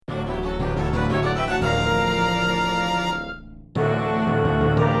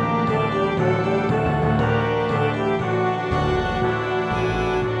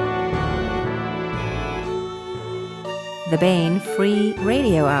Baen Free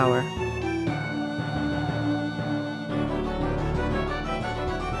Radio Hour.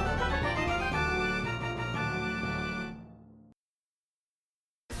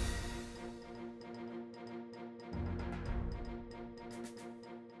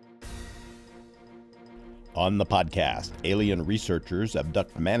 On the podcast, alien researchers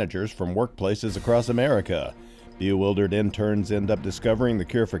abduct managers from workplaces across America. Bewildered interns end up discovering the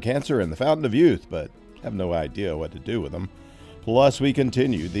cure for cancer and the fountain of youth, but have no idea what to do with them. Plus, we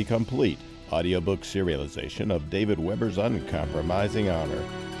continue the complete audiobook serialization of David Weber's Uncompromising Honor.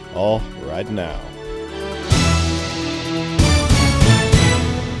 All right now.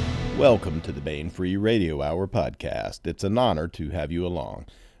 Welcome to the Baen Free Radio Hour podcast. It's an honor to have you along.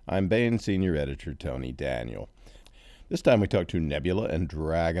 I'm Baen Senior Editor Tony Daniel. This time we talk to Nebula and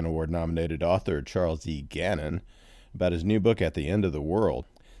Dragon Award-nominated author Charles E. Gannon about his new book, At the End of the World.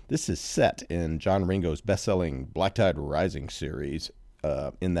 This is set in John Ringo's best-selling Black Tide Rising series,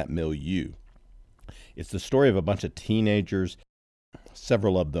 in that milieu. It's the story of a bunch of teenagers,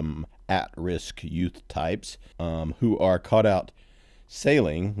 several of them at-risk youth types, who are caught out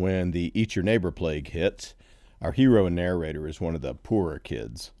sailing when the Eat Your Neighbor plague hits. Our hero and narrator is one of the poorer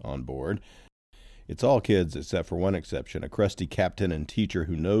kids on board. It's all kids except for one exception, a crusty captain and teacher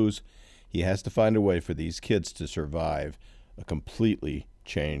who knows he has to find a way for these kids to survive a completely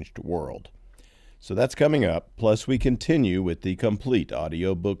changed world. So that's coming up. Plus, we continue with the complete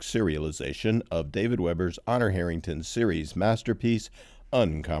audiobook serialization of David Weber's Honor Harrington series masterpiece,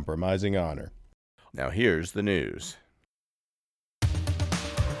 Uncompromising Honor. Now here's the news.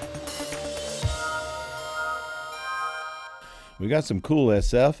 We got some cool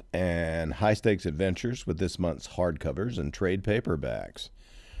SF and high-stakes adventures with this month's hardcovers and trade paperbacks.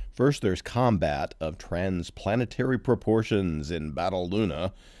 First, there's Combat of Transplanetary Proportions in Battle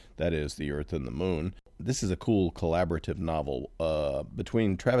Luna, that is, the Earth and the Moon. This is a cool collaborative novel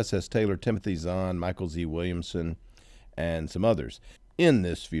between Travis S. Taylor, Timothy Zahn, Michael Z. Williamson, and some others. In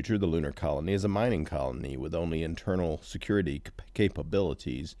this future, the lunar colony is a mining colony with only internal security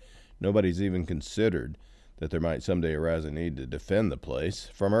capabilities. Nobody's even considered that there might someday arise a need to defend the place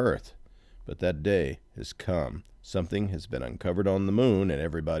from Earth. But that day has come. Something has been uncovered on the moon, and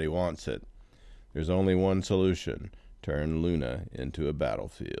everybody wants it. There's only one solution: turn Luna into a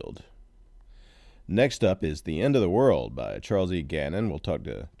battlefield. Next up is The End of the World by Charles E. Gannon. We'll talk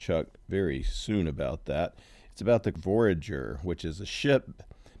to Chuck very soon about that. It's about the Voyager, which is a ship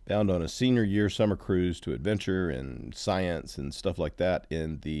bound on a senior year summer cruise to adventure and science and stuff like that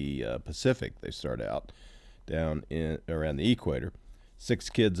in the Pacific. They start out down in around the equator. 6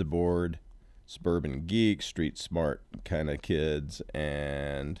 kids aboard, suburban geeks, street smart kind of kids,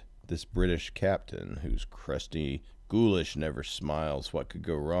 and this British captain who's crusty, ghoulish, never smiles. What could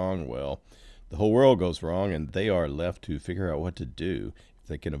go wrong? Well, the whole world goes wrong, and they are left to figure out what to do. If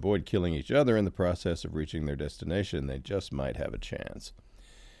they can avoid killing each other in the process of reaching their destination, they just might have a chance.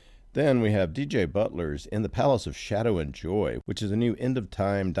 Then we have D.J. Butler's In the Palace of Shadow and Joy, which is a new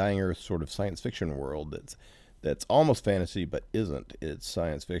end-of-time, dying Earth sort of science fiction world that's almost fantasy but isn't. It's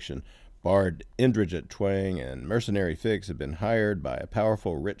science fiction. Bard Indrajit Twang and Mercenary Fix have been hired by a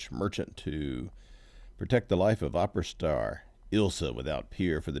powerful rich merchant to protect the life of opera star Ilsa without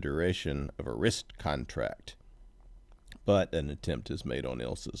peer for the duration of a wrist contract. But an attempt is made on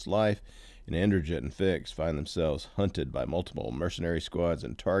Ilsa's life, and Indrajit and Fix find themselves hunted by multiple mercenary squads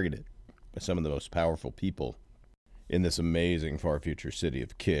and targeted by some of the most powerful people in this amazing far future city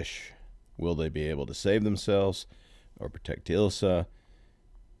of Kish. Will they be able to save themselves or protect Ilsa?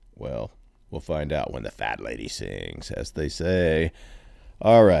 Well, we'll find out when the fat lady sings, as they say.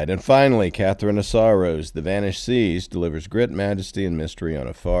 All right, and finally, Catherine of Sorrows, The Vanished Seas, delivers grit, majesty, and mystery on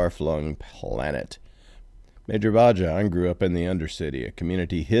a far-flung planet. Major Bajan grew up in the Undercity, a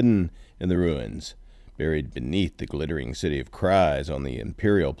community hidden in the ruins, buried beneath the glittering city of Cries on the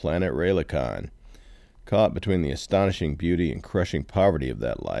imperial planet Raylicon. Caught between the astonishing beauty and crushing poverty of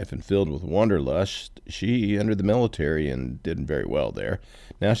that life and filled with wanderlust, she entered the military and did very well there.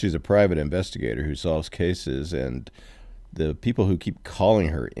 Now she's a private investigator who solves cases, and the people who keep calling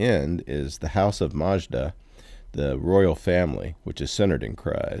her in is the House of Majda, the royal family, which is centered in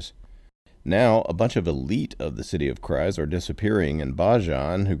Cries. Now, a bunch of elite of the city of Cries are disappearing, and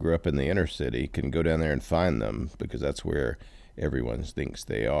Bajan, who grew up in the inner city, can go down there and find them, because that's where everyone thinks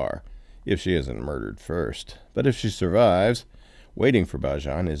they are, if she isn't murdered first. But if she survives, waiting for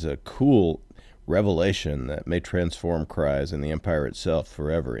Bajan is a cool revelation that may transform Cries and the Empire itself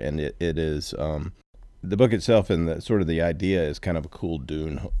forever. And it is, the book itself and the idea is kind of a cool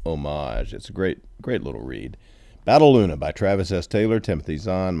Dune homage. It's a great little read. Battle Luna by Travis S. Taylor, Timothy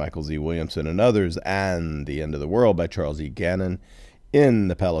Zahn, Michael Z. Williamson, and others, and The End of the World by Charles E. Gannon, In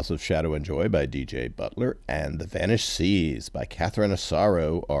the Palace of Shadow and Joy by D.J. Butler, and The Vanished Seas by Catherine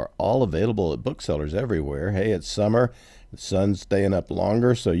Asaro are all available at booksellers everywhere. Hey, it's summer. The sun's staying up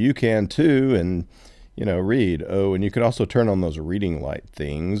longer, so you can too, and, read. Oh, and you can also turn on those reading light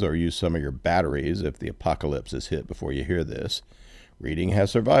things or use some of your batteries if the apocalypse is hit before you hear this. Reading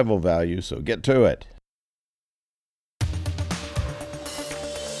has survival value, so get to it.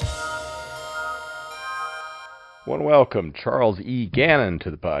 Want to welcome Charles E. Gannon to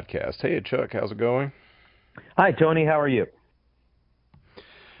the podcast. Hey, Chuck, how's it going? Hi, Tony. How are you?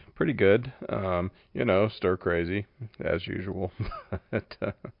 Pretty good. Stir crazy as usual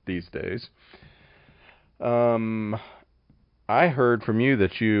these days. I heard from you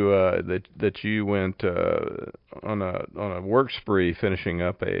that you went on a work spree finishing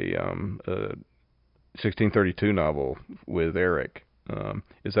up a 1632 novel with Eric.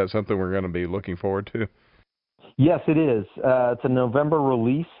 Is that something we're going to be looking forward to? Yes, it is. It's a November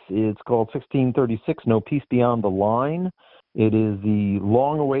release. It's called 1636, No Peace Beyond the Line. It is the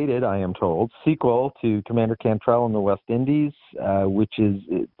long-awaited, I am told, sequel to Commander Cantrell in the West Indies, which is,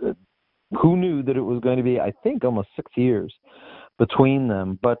 who knew that it was going to be, I think, almost 6 years between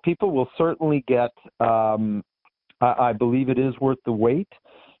them. But people will certainly get, I believe it is worth the wait.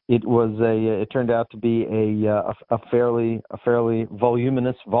 It turned out to be a fairly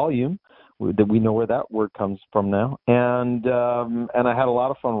voluminous volume. That we know where that word comes from now, and I had a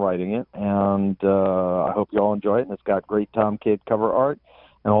lot of fun writing it, and I hope you all enjoy it. And it's got great Tom Cade cover art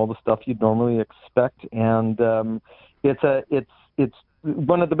and all the stuff you'd normally expect. And it's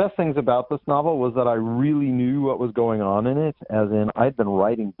one of the best things about this novel was that I really knew what was going on in it. As in, I'd been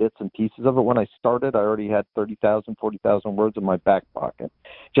writing bits and pieces of it. When I started, I already had 30,000, 40,000 words in my back pocket,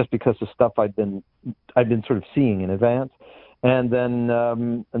 just because of stuff I'd been sort of seeing in advance. And then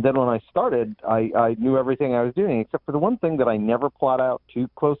when I started, I knew everything I was doing, except for the one thing that I never plot out too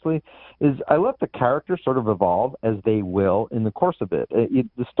closely is I let the characters sort of evolve as they will in the course of it.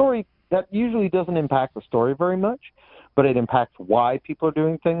 The story, that usually doesn't impact the story very much, but it impacts why people are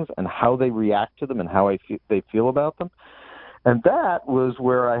doing things and how they react to them and how they feel about them. And that was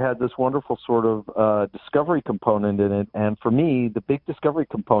where I had this wonderful sort of discovery component in it. And for me, the big discovery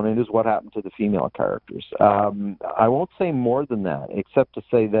component is what happened to the female characters. I won't say more than that, except to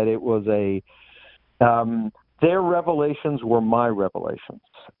say that it was their revelations were my revelations.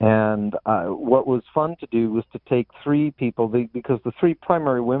 And what was fun to do was to take three people, because the three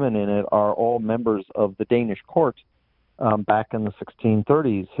primary women in it are all members of the Danish court back in the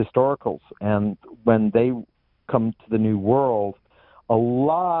 1630s, historicals. And when they come to the New World, a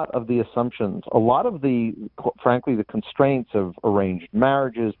lot of the assumptions, frankly, the constraints of arranged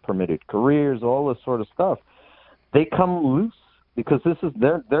marriages, permitted careers, all this sort of stuff, they come loose because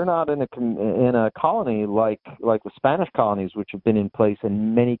they're not in a colony like the Spanish colonies, which have been in place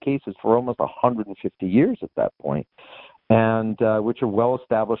in many cases for almost 150 years at that point, and which are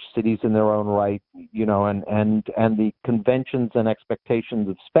well-established cities in their own right, and the conventions and expectations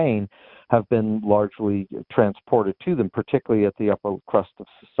of Spain have been largely transported to them, particularly at the upper crust of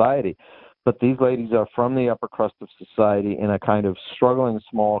society. But these ladies are from the upper crust of society in a kind of struggling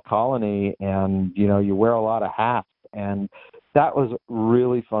small colony, and, you wear a lot of hats, and that was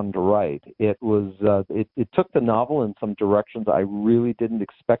really fun to write. It was, it took the novel in some directions I really didn't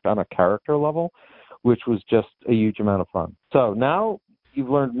expect on a character level, which was just a huge amount of fun. So now you've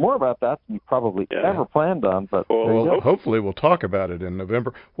learned more about that than you probably ever planned on. But hopefully we'll talk about it in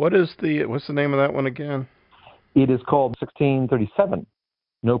November. What's the name of that one again? It is called 1637,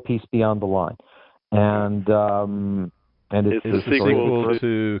 No Peace Beyond the Line, and it's the sequel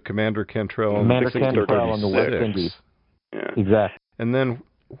to Commander Cantrell in the West Indies. Yeah. Exactly. And then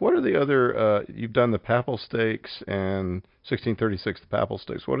what are the other? You've done the Papal Stakes and 1636, the Papal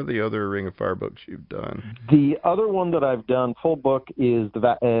Stakes. What are the other Ring of Fire books you've done? The other one that I've done, full book, is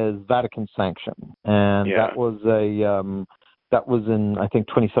Vatican Sanction, and that was in, I think,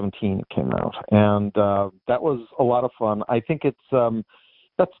 2017 it came out, and that was a lot of fun. I think it's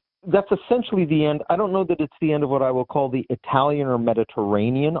that's essentially the end. I don't know that it's the end of what I will call the Italian or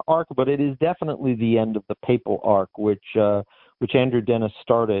Mediterranean arc, but it is definitely the end of the papal arc, which Andrew Dennis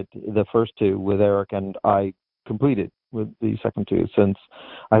started the first two with Eric, and I completed with the second two. Since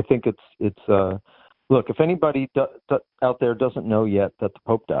I think it's look, if anybody out there doesn't know yet that the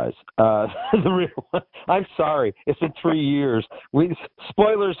Pope dies, the real one, I'm sorry, it's in 3 years.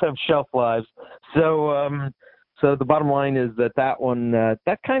 Spoilers have shelf lives, So the bottom line is that one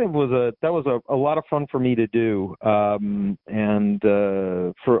that kind of was a lot of fun for me to do, and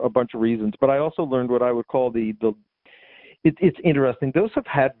for a bunch of reasons. But I also learned what I would call it's interesting. Those have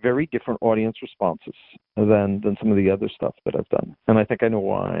had very different audience responses than some of the other stuff that I've done, and I think I know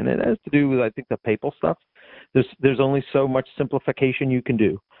why. And it has to do with, I think, the papal stuff. There's only so much simplification you can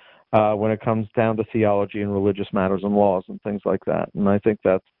do when it comes down to theology and religious matters and laws and things like that. And I think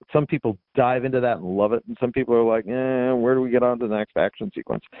that some people dive into that and love it, and some people are like, where do we get on to the next action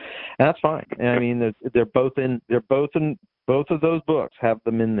sequence? And that's fine. And I mean, they're both in both of those books have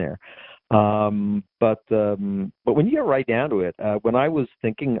them in there. But when you get right down to it, when I was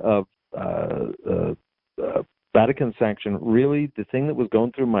thinking of Vatican sanction, really the thing that was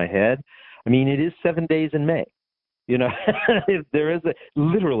going through my head, I mean, it is 7 days in May. You know, there is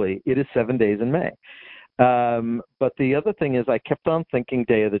literally, it is 7 days in May. But the other thing is I kept on thinking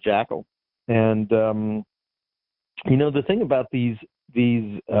Day of the Jackal. And, you know, the thing about these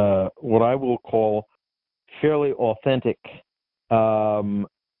what I will call fairly authentic spy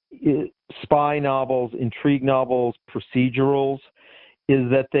novels, intrigue novels, procedurals, is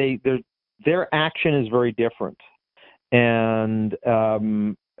that their action is very different. And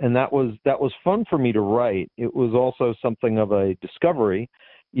that was fun for me to write. It was also something of a discovery,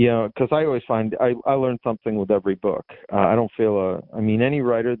 you know, because I always find I learn something with every book. I don't feel any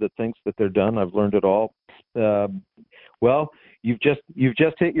writer that thinks that they're done, I've learned it all. Well, you've just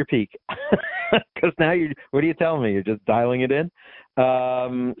hit your peak, because now what are you telling me? You're just dialing it in.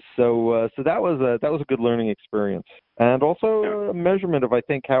 So that was a good learning experience, and also a measurement of, I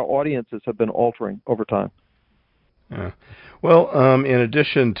think, how audiences have been altering over time. Yeah. Well, in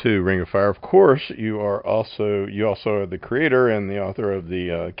addition to Ring of Fire, of course, you also are the creator and the author of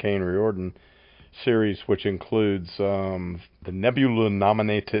the Kane Riordan series, which includes the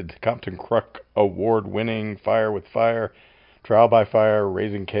Nebula-nominated Compton Crook Award-winning Fire with Fire, Trial by Fire,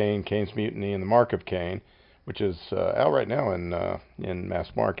 Raising Kane, Kane's Mutiny, and The Mark of Kane, which is out right now in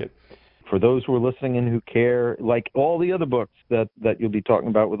mass market. For those who are listening and who care, like all the other books that you'll be talking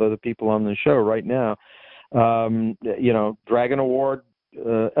about with other people on the show right now, you know, Dragon Award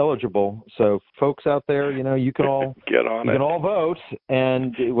eligible. So folks out there, you know, you can all get on it. You can all vote,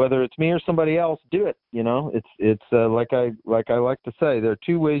 and whether it's me or somebody else, do it. You know, it's like I like to say, there are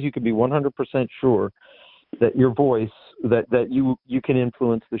two ways you can be 100% sure that your voice, that you can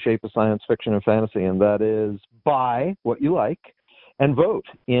influence the shape of science fiction and fantasy, and that is buy what you like and vote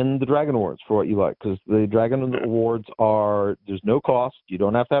in the Dragon Awards for what you like, because the Dragon Awards there's no cost. You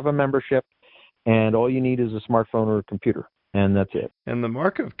don't have to have a membership. And all you need is a smartphone or a computer, and that's it. And the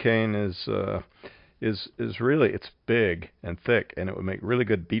Mark of Kane is really, it's big and thick, and it would make really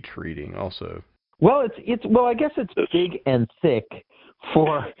good beach reading also. Well, I guess it's big and thick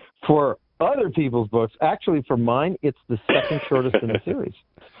for other people's books. Actually, for mine, it's the second shortest in the series.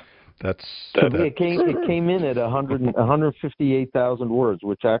 It came in at 158,000 words,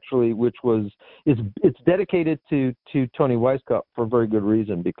 it's dedicated to Toni Weisskopf for a very good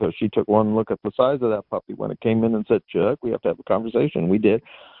reason, because she took one look at the size of that puppy when it came in and said, "Chuck, we have to have a conversation." We did,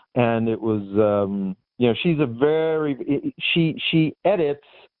 and it was you know, she edits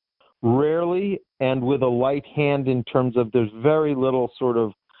rarely and with a light hand, in terms of there's very little sort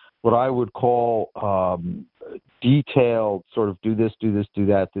of what I would call detailed sort of do this, do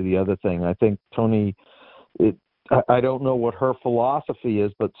that, do the other thing. I think Toni, I don't know what her philosophy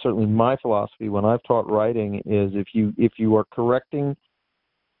is, but certainly my philosophy when I've taught writing is if you are correcting,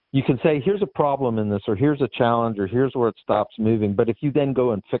 you can say, here's a problem in this, or here's a challenge, or here's where it stops moving. But if you then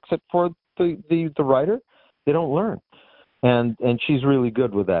go and fix it for the writer, they don't learn. And she's really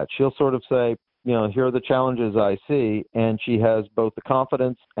good with that. She'll sort of say, you know, here are the challenges I see, and she has both the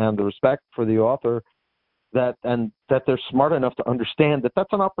confidence and the respect for the author that they're smart enough to understand that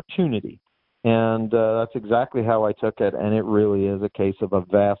that's an opportunity. And that's exactly how I took it, and it really is a case of a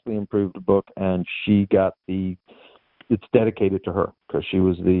vastly improved book, and it's dedicated to her, because she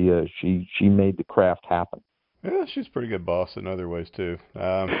was she made the craft happen. Yeah, she's a pretty good boss in other ways too.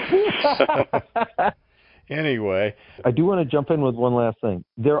 Anyway, I do want to jump in with one last thing.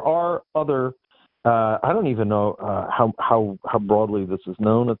 There are other I don't even know how broadly this is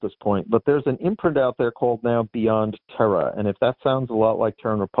known at this point, but there's an imprint out there called now Beyond Terra, and if that sounds a lot like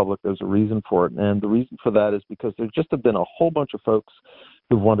Terran Republic, there's a reason for it, and the reason for that is because there just have been a whole bunch of folks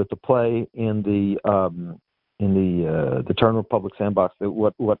who wanted to play in the Terran Republic sandbox. That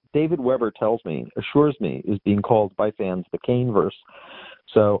what David Weber tells me, assures me, is being called by fans the Kaneverse.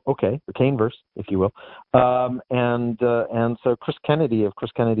 So, okay, the Kaneverse, if you will. And so Chris Kennedy of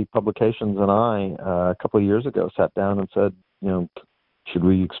Chris Kennedy Publications and I, a couple of years ago, sat down and said, you know, should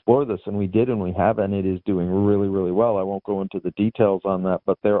we explore this? And we did, and we have, and it is doing really, really well. I won't go into the details on that,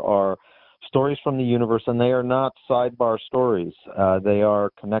 but there are stories from the universe, and they are not sidebar stories. They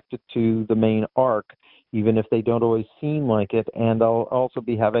are connected to the main arc, even if they don't always seem like it. And I'll also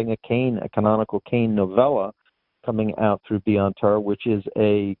be having a canonical Kane novella coming out through Beyond Terror, which is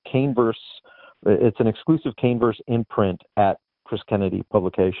a Kaneverse. It's an exclusive Kaneverse imprint at Chris Kennedy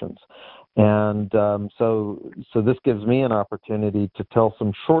Publications. And so this gives me an opportunity to tell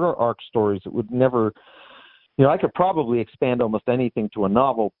some shorter arc stories that would never, I could probably expand almost anything to a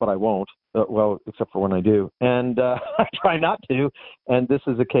novel, but I won't, except for when I do. And I try not to. And this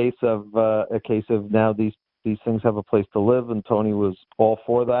is a case of now these things have a place to live, and Tony was all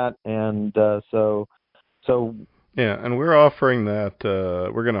for that. And so. Yeah, and we're offering that.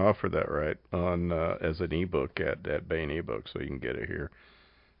 We're going to offer that right on as an ebook at Bain eBook, so you can get it here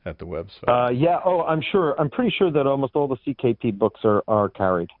at the website. Yeah. Oh, I'm sure. I'm pretty sure that almost all the CKP books are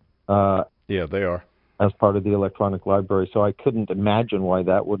carried. Yeah, they are as part of the electronic library. So I couldn't imagine why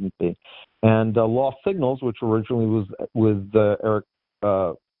that wouldn't be. And Lost Signals, which originally was with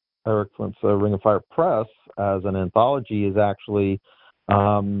Eric Flint's Ring of Fire Press as an anthology, is actually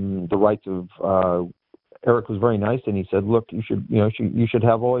the rights of. Eric was very nice, and he said, "Look, you should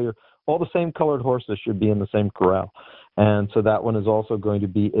have all the same colored horses should be in the same corral." And so that one is also going to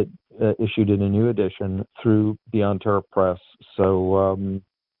be issued in a new edition through Beyond Terror Press. So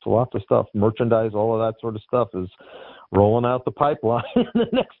it's lots of stuff, merchandise, all of that sort of stuff is rolling out the pipeline in the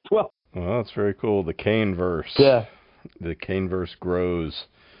next 12. Well, that's very cool. The Kaneverse. Yeah. The Kaneverse grows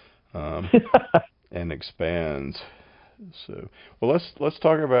and expands. So, well, let's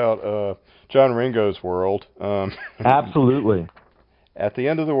talk about John Ringo's world. Absolutely. At the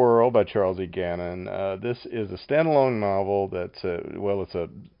End of the World by Charles E. Gannon. This is a standalone novel that's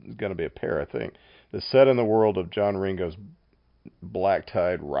it's going to be a pair, I think. That's set in the world of John Ringo's Black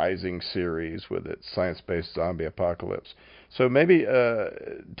Tide Rising series with its science-based zombie apocalypse. So maybe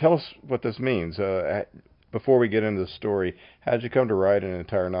tell us what this means. Before we get into the story, how did you come to write an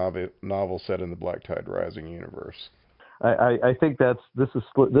entire novel set in the Black Tide Rising universe? I think this is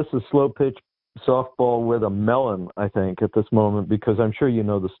slow pitch softball with a melon, I think, at this moment, because I'm sure you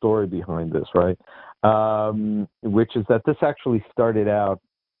know the story behind this, right? Which is that this actually started out,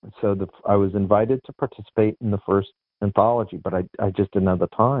 so I was invited to participate in the first anthology, but I just didn't have the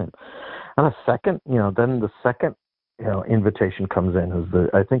time. And then the second invitation comes in,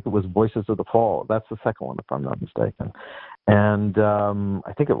 I think it was Voices of the Fall. That's the second one, if I'm not mistaken. And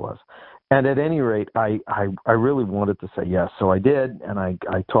I think it was. And at any rate, I really wanted to say yes, so I did, and I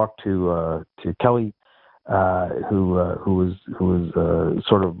talked to Kelly, who was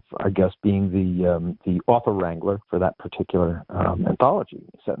sort of, I guess, being the author wrangler for that particular anthology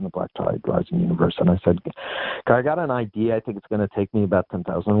set in the Black Tide Rising universe. And I said, I got an idea. I think it's going to take me about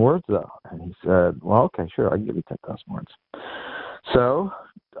 10,000 words, though. And he said, well, okay, sure, I can give you 10,000 words. So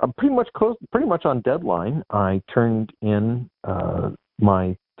I'm pretty much on deadline. I turned in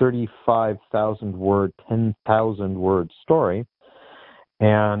my 35,000 word, 10,000 word story,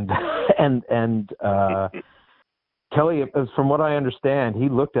 and Kelly, from what I understand, he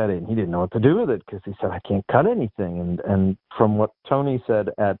looked at it and he didn't know what to do with it because he said, I can't cut anything. And from what Tony said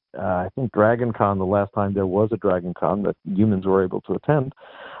at I think Dragon Con, the last time there was a Dragon Con that humans were able to attend,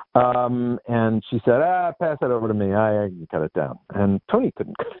 and she said, pass it over to me. I can cut it down. And Tony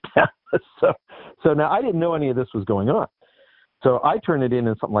couldn't cut it down. So now I didn't know any of this was going on. So I turn it in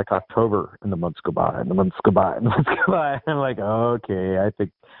something like October, and the months go by, and the months go by, and the months go by. And I'm like, okay, I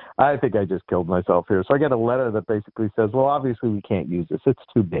think I just killed myself here. So I get a letter that basically says, well, obviously we can't use this. It's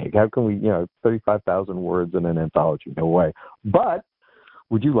too big. How can we, 35,000 words in an anthology? No way. But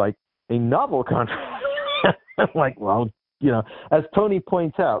would you like a novel contract? I'm like, well, as Tony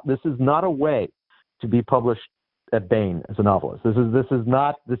points out, this is not a way to be published at Bain as a novelist. This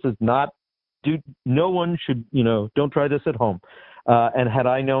is not. Dude, no one should, don't try this at home. And had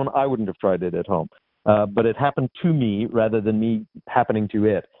I known, I wouldn't have tried it at home. But it happened to me rather than me happening to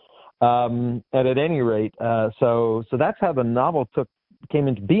it. And at any rate, so that's how the novel came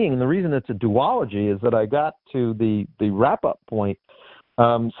into being. And the reason it's a duology is that I got to the wrap-up point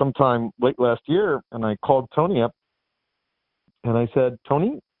sometime late last year, and I called Tony up, and I said,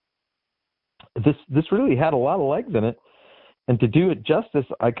 Tony, this really had a lot of legs in it. And to do it justice,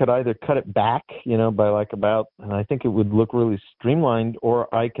 I could either cut it back, by and I think it would look really streamlined,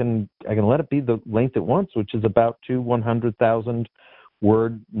 or I can let it be the length it wants, which is about 2 100,000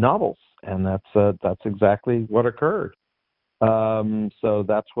 word novels, and that's exactly what occurred. So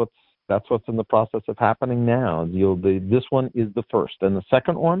that's what's in the process of happening now. This one is the first, and the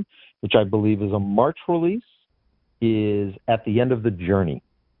second one, which I believe is a March release, is at the end of the journey.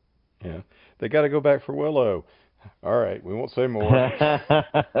 Yeah. They got to go back for Willow. All right, we won't say more.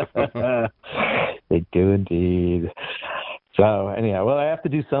 They do indeed. So anyhow, well, I have to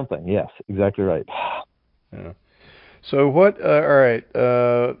do something. Yes, exactly right. Yeah. So what? All right.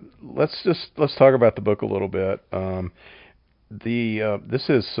 Let's talk about the book a little bit. This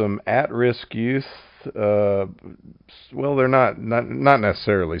is some at-risk youth. Well, they're not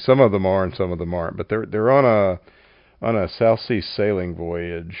necessarily. Some of them are, and some of them aren't. But they're on a South Sea sailing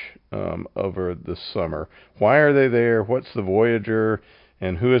voyage over the summer. Why are they there? What's the Voyager?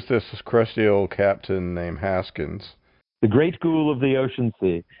 And who is this crusty old captain named Haskins? The great ghoul of the ocean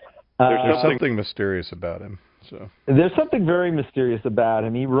sea. There's something mysterious about him. So there's something very mysterious about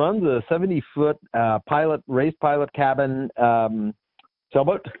him. He runs a 70-foot raised pilot cabin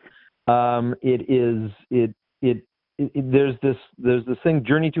sailboat. There's this thing,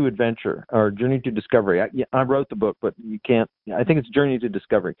 Journey to Adventure or Journey to Discovery. I wrote the book, but you can't. I think it's Journey to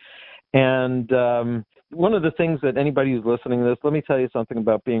Discovery. And one of the things that anybody who's listening to this, let me tell you something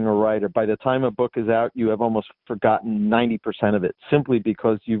about being a writer. By the time a book is out, you have almost forgotten 90% of it, simply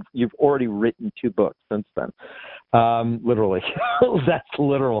because you've already written 2 books since then. Literally, that's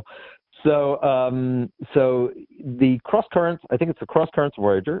literal. So the Cross Currents, I think it's the Cross Currents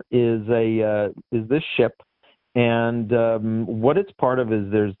Voyager, is this ship. And what it's part of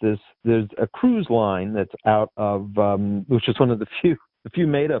is there's a cruise line that's out of which is one of the few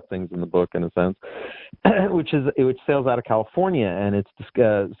made up things in the book, in a sense, which sails out of California, and it's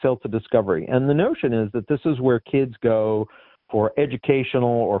sailed to Discovery. And the notion is that this is where kids go for educational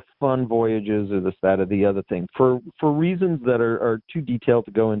or fun voyages, or this, that, or the other thing, for reasons that are too detailed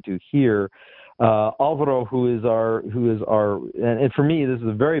to go into here. Alvaro, who is our, and for me, this is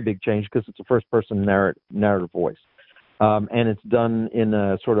a very big change because it's a first-person narrative voice, and it's done in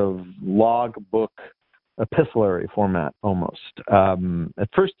a sort of logbook, epistolary format almost. At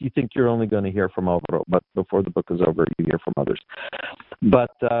first, you think you're only going to hear from Alvaro, but before the book is over, you hear from others.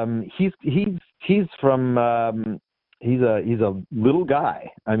 But he's from. He's a little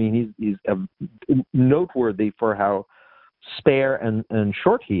guy. I mean, he's noteworthy for how spare and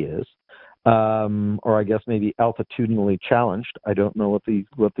short he is. Or I guess maybe altitudinally challenged. I don't know what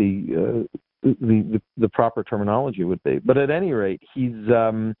the proper terminology would be. But at any rate, he's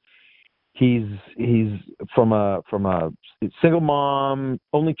from a single mom,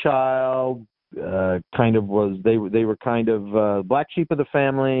 only child. They were kind of black sheep of the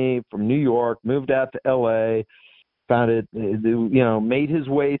family from New York. Moved out to L.A. Found it, made his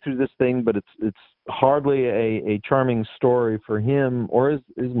way through this thing, but it's hardly a charming story for him or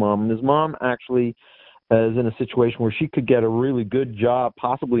his mom. And his mom actually is in a situation where she could get a really good job,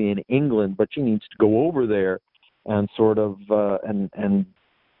 possibly in England, but she needs to go over there and sort of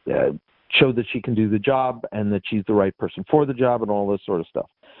show that she can do the job and that she's the right person for the job and all this sort of stuff.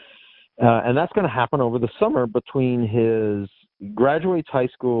 And that's going to happen over the summer between his graduates high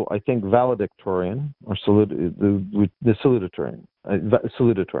school, I think, valedictorian or the salutatorian, I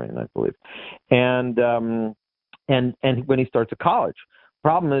believe, and when he starts at college.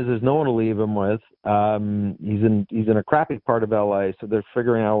 Problem is no one to leave him with. He's in a crappy part of LA, so they're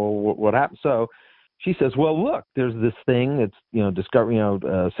figuring out what happened. So she says, "Well, look, there's this thing. It's Discovery,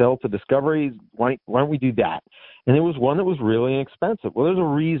 Sail to Discovery. Why don't we do that?" And there was one that was really inexpensive. Well, there's a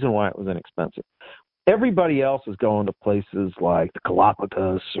reason why it was inexpensive. Everybody else is going to places like the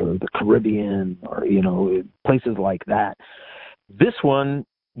Galapagos or the Caribbean or, places like that. This one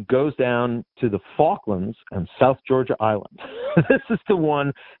goes down to the Falklands and South Georgia Island. This is the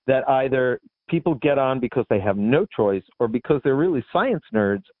one that either people get on because they have no choice or because they're really science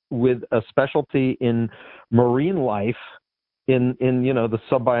nerds with a specialty in marine life in the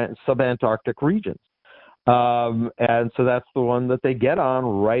subantarctic regions. And so that's the one that they get on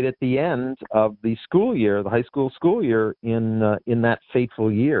right at the end of the school year, the high school school year, in that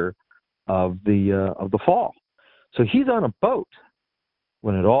fateful year of the fall. So he's on a boat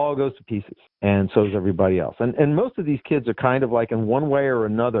when it all goes to pieces, and so is everybody else. And most of these kids are kind of like, in one way or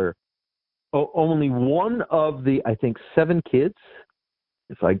another, only one of the, I think, 7 kids,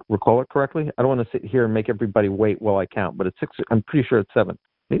 if I recall it correctly. I don't want to sit here and make everybody wait while I count, but it's 6. I'm pretty sure it's 7,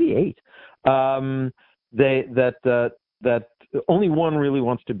 maybe 8. That only one really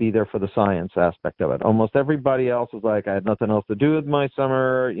wants to be there for the science aspect of it. Almost everybody else is like, I had nothing else to do with my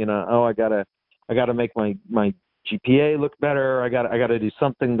summer. I gotta make my GPA look better. I gotta do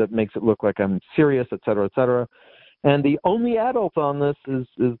something that makes it look like I'm serious, et cetera, et cetera. And the only adult on this is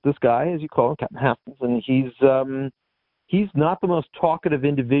this guy, as you call him, Captain Haskins, and he's not the most talkative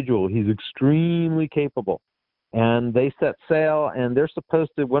individual. He's extremely capable. And they set sail, and they're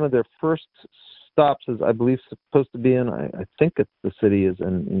supposed to, one of their first stops is, I believe, supposed to be in, I think the city is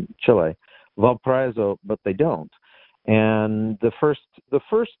in Chile, Valparaiso, but they don't. And the first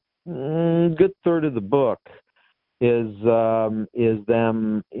good third of the book is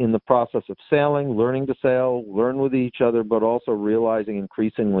them in the process of sailing, learning to sail, learn with each other, but also realizing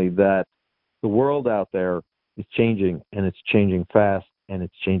increasingly that the world out there is changing, and it's changing fast, and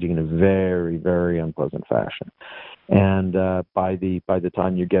it's changing in a very, very unpleasant fashion. And by the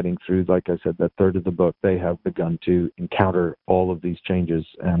time you're getting through, like I said, that third of the book, they have begun to encounter all of these changes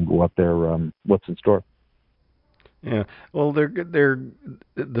and what's in store. Yeah, well, they're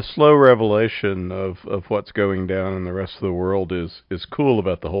the slow revelation of what's going down in the rest of the world is cool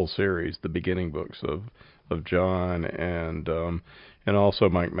about the whole series. The beginning books of John and also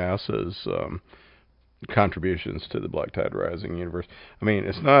Mike Massa's contributions to the Black Tide Rising universe. I mean,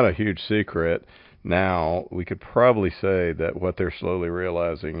 it's not a huge secret now. We could probably say that what they're slowly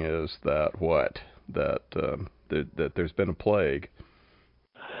realizing is that that there's been a plague.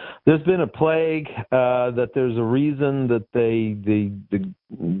 There's been a plague. That there's a reason that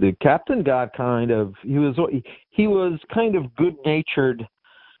the captain got kind of he was kind of good-natured,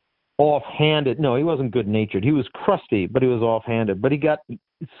 offhanded. No, he wasn't good-natured. He was crusty, but he was offhanded. But he got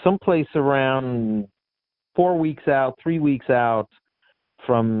someplace around 4 weeks out, 3 weeks out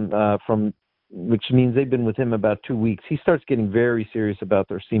from which means they've been with him about 2 weeks. He starts getting very serious about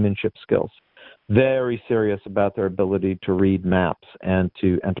their seamanship skills, very serious about their ability to read maps and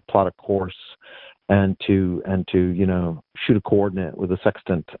to plot a course and to shoot a coordinate with a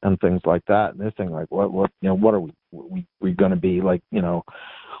sextant and things like that. And they're saying like, what are we going to be like?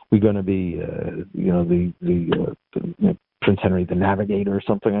 We're going to be the Prince Henry the Navigator or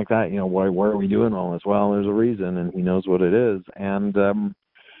something like that. Why are we doing all this? Well, there's a reason, and he knows what it is. And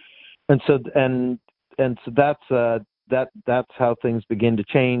so that's how things begin to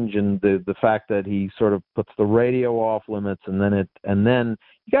change, and the fact that he sort of puts the radio off limits, and then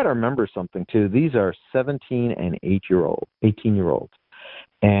you got to remember something too. These are 17 and 18-year-olds,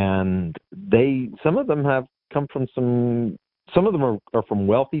 and some of them have come from some of them are from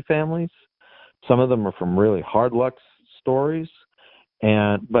wealthy families, some of them are from really hard luck stories,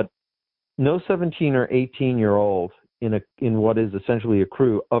 but no 17 or 18-year-old in what is essentially a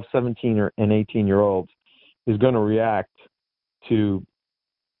crew of 17 and 18-year-olds is going to react to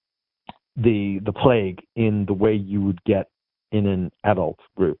the plague in the way you would get in an adult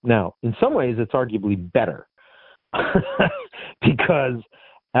group. Now, in some ways, it's arguably better because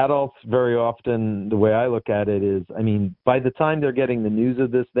adults very often, the way I look at it is, I mean, by the time they're getting the news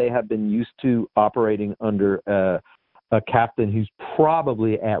of this, they have been used to operating under a captain who's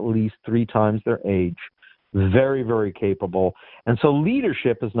probably at least 3 times their age, very, very capable. And so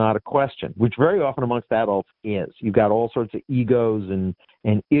leadership is not a question, which very often amongst adults is. You've got all sorts of egos and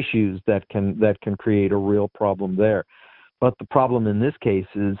issues that can create a real problem there. But the problem in this case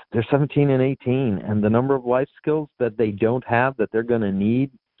is they're 17 and 18, and the number of life skills that they don't have that they're going to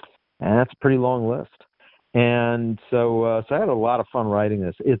need, that's a pretty long list. And so I had a lot of fun writing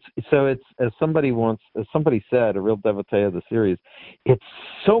this. It's as somebody said, a real devotee of the series, it's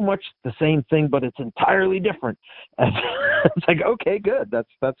so much the same thing, but it's entirely different. And it's like, okay, good.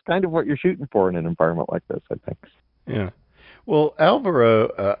 That's kind of what you're shooting for in an environment like this, I think. Yeah. Well, Alvaro,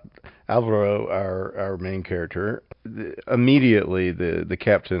 our main character, immediately the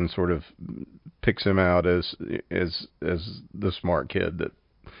captain sort of picks him out as the smart kid that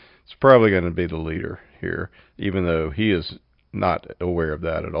is probably going to be the leader here, even though he is not aware of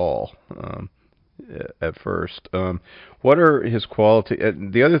that at all at first. What are his quality?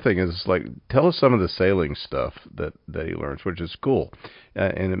 The other thing is, like, tell us some of the sailing stuff that he learns, which is cool,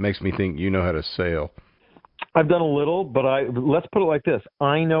 and it makes me think you know how to sail. I've done a little, but let's put it like this.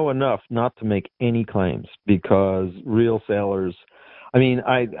 I know enough not to make any claims because real sailors, I mean,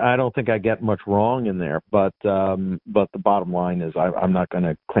 I don't think I get much wrong in there, but the bottom line is I'm not going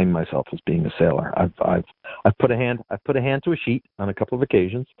to claim myself as being a sailor. I've put a hand to a sheet on a couple of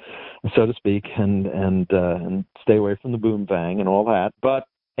occasions, so to speak, and stay away from the boom bang and all that. But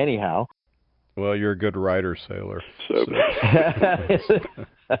anyhow, well, you're a good writer sailor. So.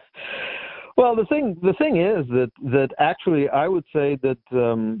 Well, the thing is that actually I would say that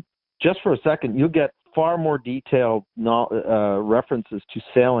just for a second you'll get far more detailed references to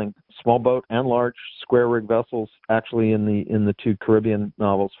sailing, small boat and large square rig vessels, actually in the 2 Caribbean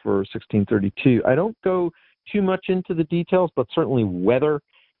novels for 1632. I don't go too much into the details, but certainly weather,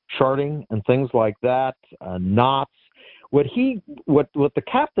 charting, and things like that, knots. What the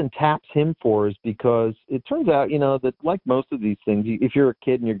captain taps him for is because it turns out, that like most of these things, if you're a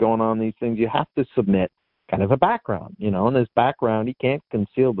kid and you're going on these things, you have to submit kind of a background, and his background, he can't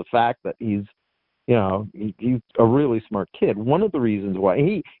conceal the fact that he's he's a really smart kid. One of the reasons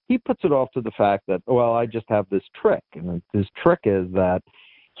why he puts it off to the fact that, well, I just have this trick. And this trick is that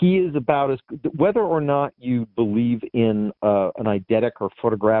he is about as, whether or not you believe in an eidetic or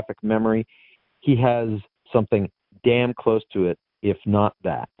photographic memory, he has something damn close to it, if not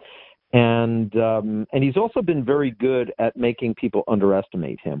that. And he's also been very good at making people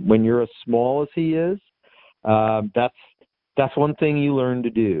underestimate him. When you're as small as he is, that's one thing you learn to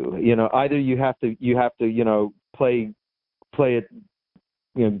do. Either you have to play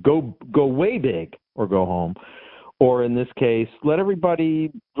it, go way big or go home, or in this case, let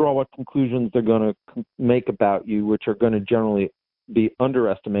everybody draw what conclusions they're going to make about you, which are going to generally be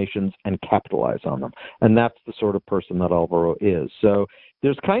underestimations, and capitalize on them. And that's the sort of person that Alvaro is. So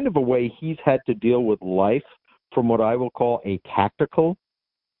there's kind of a way he's had to deal with life from what I will call a tactical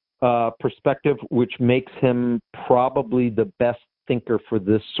perspective, which makes him probably the best thinker for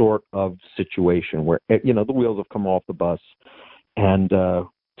this sort of situation where, the wheels have come off the bus. And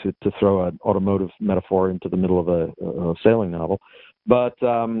to throw an automotive metaphor into the middle of a sailing novel. But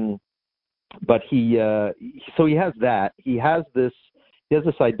he has that. He has this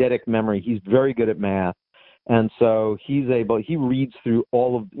eidetic memory. He's very good at math. And so he reads through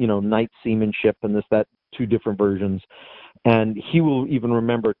all of, night seamanship and that, two different versions. And he will even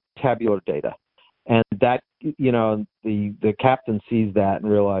remember tabular data. And that, the captain sees that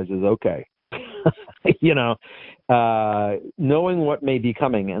and realizes, okay, knowing what may be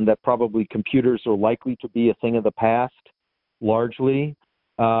coming, and that probably computers are likely to be a thing of the past, largely,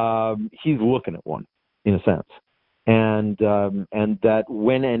 he's looking at one, in a sense. And that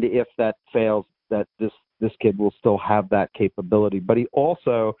when and if that fails, that this kid will still have that capability. But he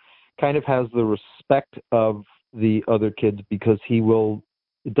also kind of has the respect of the other kids, because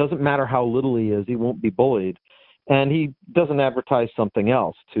it doesn't matter how little he is, he won't be bullied. And he doesn't advertise something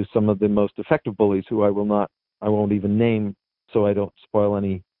else to some of the most effective bullies, who I won't even name, so I don't spoil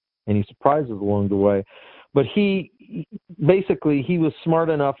any surprises along the way. But he was smart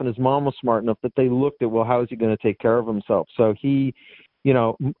enough, and his mom was smart enough, that they looked at, well, how is he going to take care of himself? So he,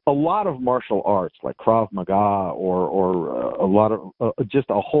 a lot of martial arts like Krav Maga or a lot of just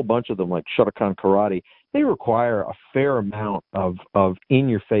a whole bunch of them like Shotokan karate, they require a fair amount of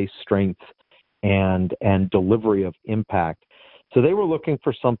in-your-face strength and delivery of impact. So they were looking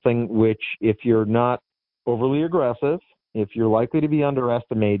for something which, if you're not overly aggressive, if you're likely to be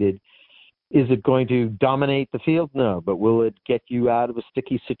underestimated, is it going to dominate the field? No. But will it get you out of a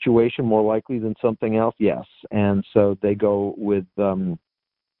sticky situation more likely than something else? Yes. And so they go with,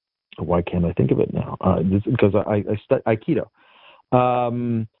 why can't I think of it now? Because I study Aikido.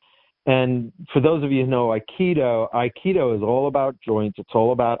 And for those of you who know Aikido is all about joints. It's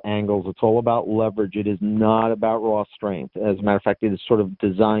all about angles. It's all about leverage. It is not about raw strength. As a matter of fact, it is sort of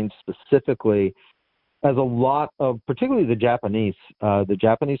designed specifically, as a lot of, particularly the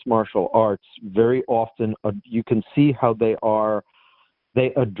Japanese martial arts, very often you can see how they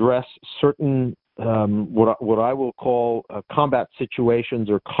address certain what I will call combat situations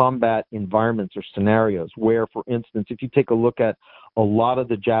or combat environments or scenarios where, for instance, if you take a look at a lot of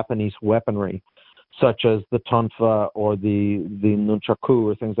the Japanese weaponry, such as the tonfa or the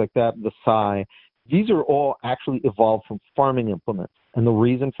nunchaku or things like that, the sai, these are all actually evolved from farming implements. And the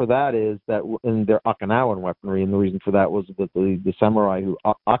reason for that is that in their Okinawan weaponry, and the reason for that was that the samurai who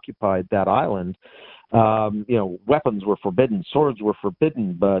occupied that island, weapons were forbidden, swords were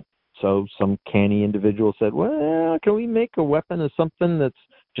forbidden, but so some canny individual said, well, can we make a weapon as something that's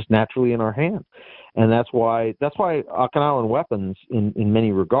just naturally in our hands? And that's why Okinawan weapons, in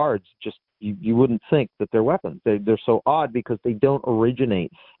many regards, just you wouldn't think that they're weapons. They're so odd because they don't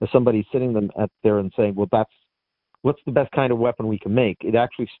originate as somebody sitting them at there and saying, well, what's the best kind of weapon we can make? It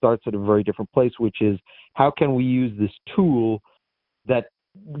actually starts at a very different place, which is, how can we use this tool that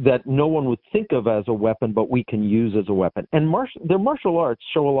no one would think of as a weapon, but we can use as a weapon? And their martial arts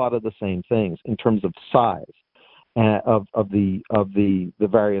show a lot of the same things in terms of size of the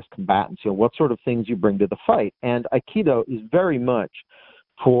various combatants. What sort of things you bring to the fight. And Aikido is very much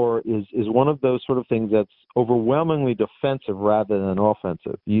is one of those sort of things that's overwhelmingly defensive rather than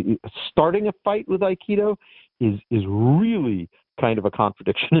offensive. Starting a fight with Aikido is really kind of a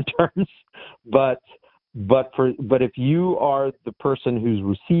contradiction in terms, but if you are the person who's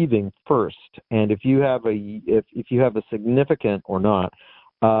receiving first, and if you have a significant or not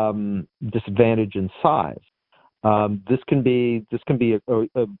disadvantage in size, this can be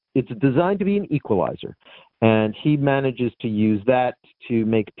it's designed to be an equalizer, and he manages to use that to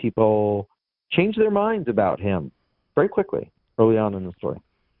make people change their minds about him very quickly early on in the story.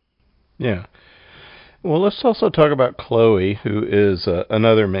 Yeah. Well, let's also talk about Chloe, who is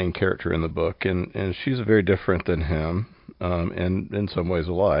another main character in the book, and she's very different than him, and in some ways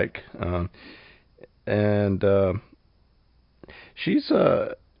alike. And she's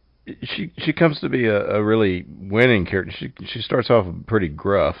she comes to be a really winning character. She starts off pretty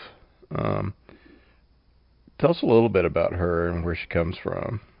gruff. Um, Tell us a little bit about her and where she comes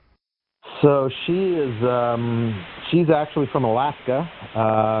from. So she's actually from Alaska,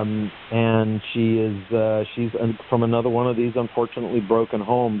 and she's from another one of these unfortunately broken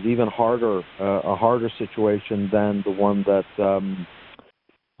homes, even harder, a harder situation than the one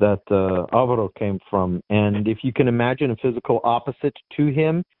that Alvaro came from. And if you can imagine a physical opposite to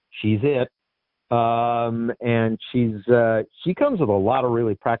him, she's it. And she comes with a lot of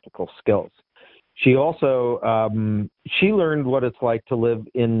really practical skills. She also she learned what it's like to live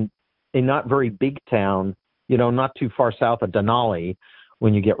in a not very big town, not too far south of Denali,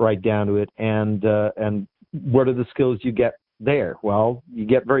 when you get right down to it. And what are the skills you get there? Well, you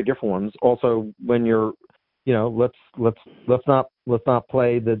get very different ones. Also, when you're, let's not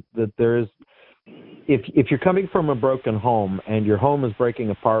play that there is. If you're coming from a broken home and your home is breaking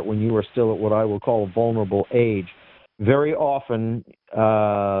apart when you are still at what I will call a vulnerable age, very often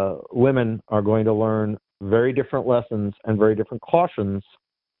women are going to learn very different lessons and very different cautions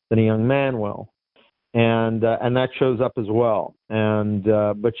than a young man will, and that shows up as well. And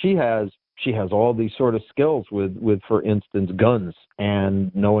but she has all these sort of skills with for instance guns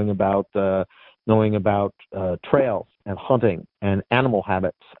and knowing about trails and hunting and animal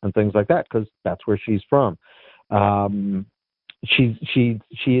habits and things like that, because that's where she's from. She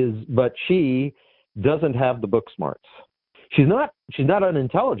doesn't have the book smarts. She's not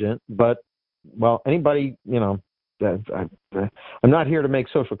unintelligent, but anybody, I'm not here to make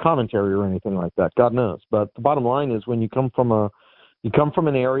social commentary or anything like that, God knows. But the bottom line is, when you come from an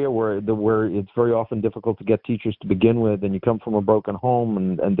area where it's very often difficult to get teachers to begin with, and you come from a broken home,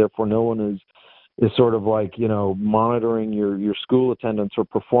 and therefore no one is sort of like, monitoring your school attendance or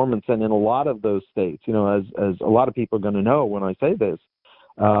performance. And in a lot of those states, as a lot of people are going to know when I say this,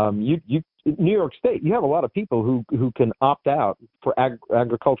 New York State, you have a lot of people who can opt out for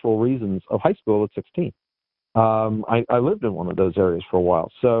agricultural reasons of high school at 16. I lived in one of those areas for a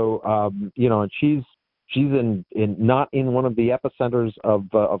while. So, and she's not in one of the epicenters of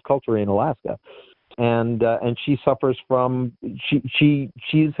culture in Alaska. And she suffers from,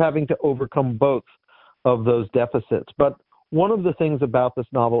 she's having to overcome both of those deficits. But one of the things about this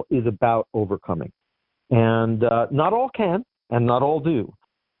novel is about overcoming. And not all can, and not all do.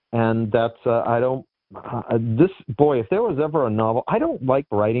 And that's, if there was ever a novel, I don't like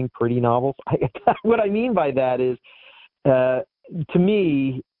writing pretty novels. What I mean by that is, to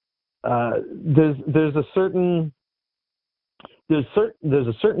me, there's a certain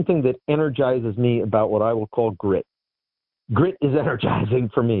thing that energizes me about what I will call grit. Grit is energizing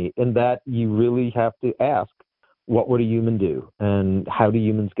for me in that you really have to ask, what would a human do? And how do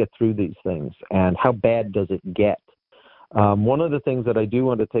humans get through these things? And how bad does it get? One of the things that I do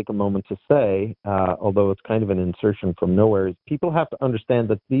want to take a moment to say, although it's kind of an insertion from nowhere, is people have to understand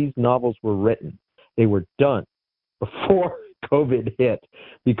that these novels were written. They were done before COVID hit,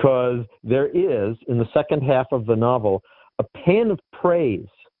 because there is, in the second half of the novel, a pan of praise,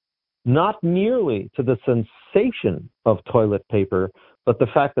 not merely to the sensation of toilet paper, but the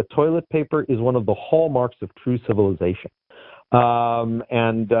fact that toilet paper is one of the hallmarks of true civilization.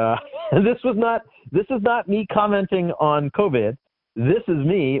 And this is not me commenting on COVID. This is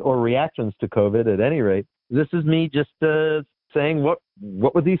me, or reactions to COVID at any rate. This is me just saying, what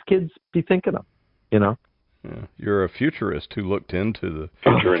would these kids be thinking of, Yeah. You're a futurist who looked into the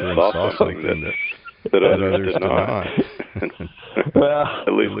future and saw something that others did not. Well,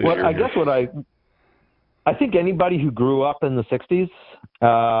 at least I guess I think anybody who grew up in the 60s,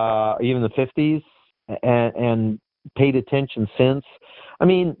 even the 50s, and paid attention since, I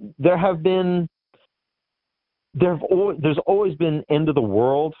mean, there's always been end of the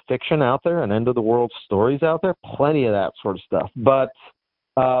world fiction out there and end of the world stories out there, plenty of that sort of stuff. But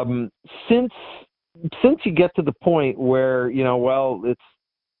since you get to the point where, it's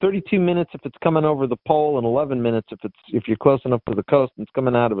 32 minutes if it's coming over the pole, and 11 minutes if you're close enough to the coast and it's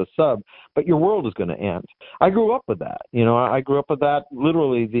coming out of a sub, but your world is going to end. I grew up with that. I grew up with that,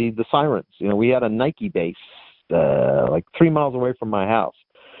 literally the sirens. We had a Nike base like 3 miles away from my house,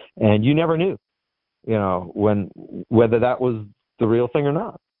 and you never knew, whether that was the real thing or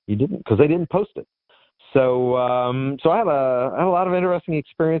not. You didn't, because they didn't post it. So I have a lot of interesting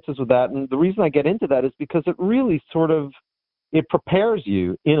experiences with that, and the reason I get into that is because it really sort of, it prepares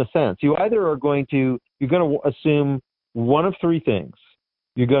you in a sense. You either you're going to assume one of three things.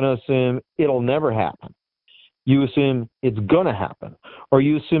 you're going to assume it'll never happen. You assume it's going to happen, or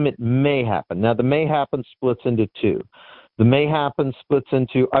you assume it may happen. Now, the may happen splits into two. The may happen splits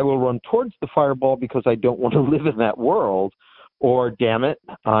into, I will run towards the fireball because I don't want to live in that world, or damn it,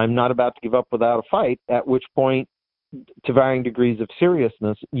 I'm not about to give up without a fight, at which point, to varying degrees of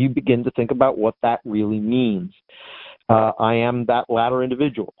seriousness, you begin to think about what that really means. I am that latter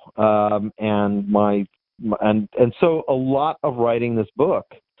individual, and so a lot of writing this book,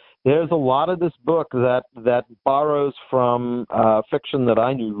 there's a lot of this book that borrows from fiction that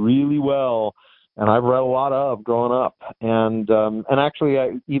I knew really well, and I've read a lot of growing up. And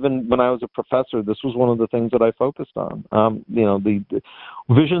actually, even when I was a professor, this was one of the things that I focused on. The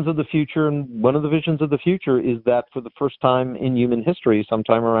visions of the future, and one of the visions of the future is that for the first time in human history,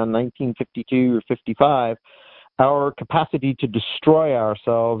 sometime around 1952 or 55, our capacity to destroy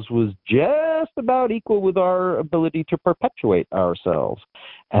ourselves was just about equal with our ability to perpetuate ourselves.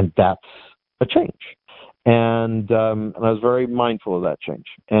 And that's a change. And I was very mindful of that change.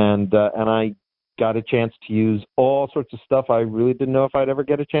 And I got a chance to use all sorts of stuff I really didn't know if I'd ever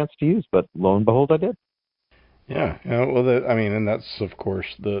get a chance to use, but lo and behold, I did. Yeah. And that's, of course,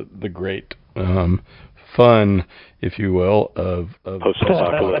 the great fun, if you will, of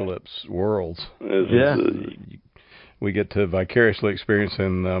post-apocalypse worlds. Yeah. We get to vicariously experience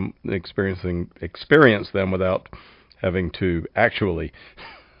them without having to actually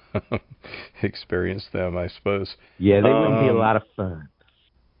experience them, I suppose. Yeah, they wouldn't be a lot of fun.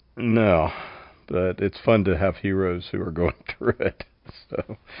 No, but it's fun to have heroes who are going through it.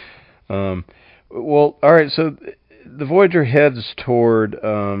 So, well, all right. So the Voyager heads toward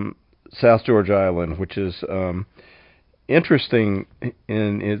South George Island, which is interesting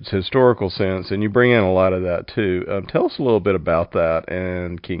in its historical sense, and you bring in a lot of that too. Tell us a little bit about that,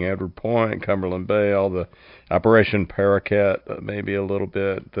 and King Edward Point, Cumberland Bay, all the Operation Parakeet, maybe a little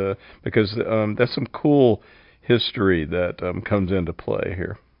bit, because there's some cool history that comes into play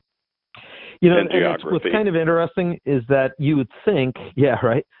here. And what's kind of interesting is that you would think, you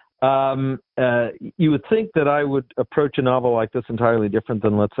would think that I would approach a novel like this entirely different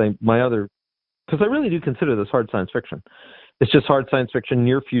than, let's say, my other, because I really do consider this hard science fiction. It's just hard science fiction,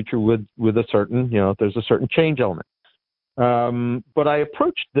 near future with a certain, there's a certain change element. But I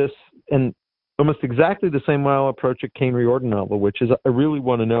approached this in almost exactly the same way I'll approach a Kane Riordan novel, which is I really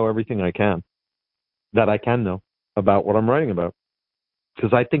want to know everything that I can know about what I'm writing about.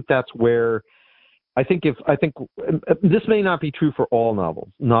 Because I think that's where, I think this may not be true for all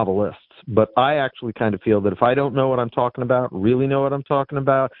novelists, but I actually kind of feel that if I don't know what I'm talking about, really know what I'm talking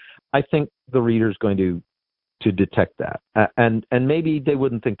about, I think the reader's going to detect that. And maybe they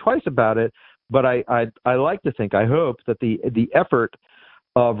wouldn't think twice about it, but I like to think, I hope that the effort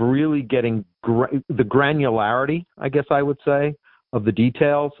of really getting the granularity, I guess I would say, of the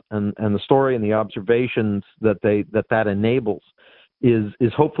details and the story and the observations that enables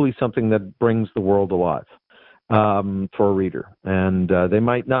is hopefully something that brings the world alive for a reader. And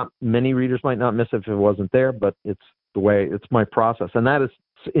many readers might not miss it if it wasn't there, but it's my process. And that is,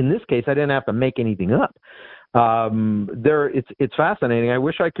 in this case, I didn't have to make anything up. It's fascinating. I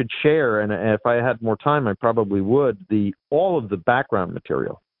wish I could share, and if I had more time, I probably would, all of the background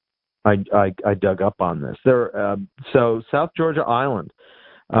material I dug up on this. So South Georgia Island,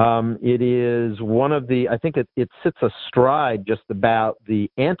 it is one of the, I think it sits astride just about the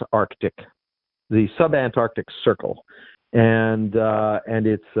Antarctic, the subantarctic circle. And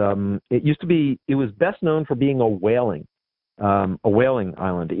it was best known for being a whaling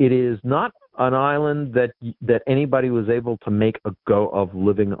island. It is not an island that anybody was able to make a go of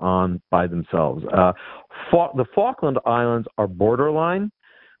living on by themselves. The Falkland Islands are borderline,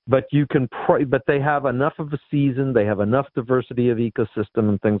 but but they have enough of a season, they have enough diversity of ecosystem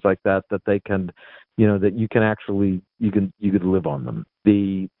and things like that they can, that you can actually you could live on them.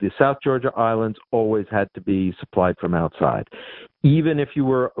 The South Georgia Islands always had to be supplied from outside, even if you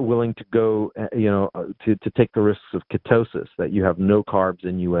were willing to go, to take the risks of ketosis, that you have no carbs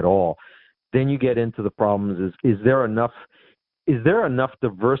in you at all. Then you get into the problems: is there enough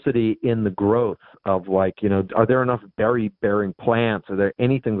diversity in the growth of, are there enough berry-bearing plants? Are there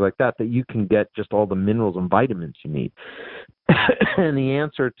anything like that you can get just all the minerals and vitamins you need? And the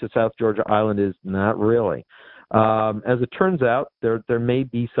answer to South Georgia Island is not really. As it turns out, there may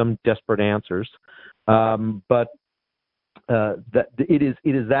be some desperate answers, but that it is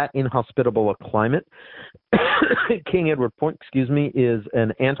that inhospitable a climate. King Edward Point, is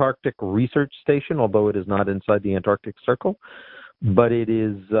an Antarctic research station, although it is not inside the Antarctic Circle. But it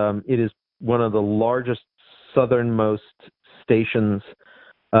is one of the largest southernmost stations.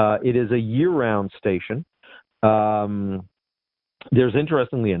 It is a year-round station. There's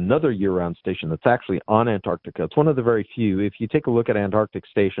interestingly another year-round station that's actually on Antarctica. It's one of the very few. If you take a look at Antarctic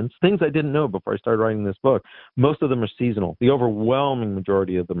stations, things I didn't know before I started writing this book, most of them are seasonal. The overwhelming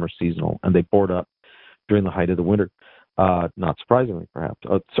majority of them are seasonal, and they board up during the height of the winter. Not surprisingly, perhaps.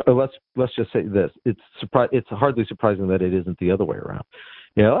 Let's just say this: it's hardly surprising that it isn't the other way around.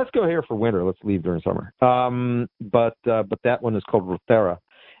 Yeah, let's go here for winter. Let's leave during summer. But that one is called Rothera,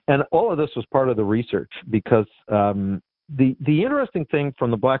 and all of this was part of the research because. The interesting thing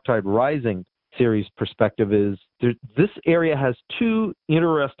from the Black Tide Rising series perspective is this area has two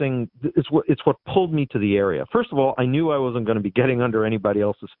interesting. It's what pulled me to the area. First of all, I knew I wasn't going to be getting under anybody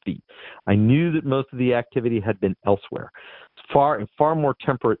else's feet. I knew that most of the activity had been elsewhere, far more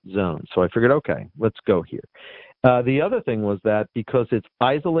temperate zones. So I figured, okay, let's go here. The other thing was that because it's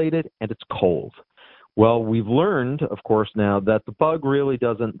isolated and it's cold. Well, we've learned, of course, now that the bug really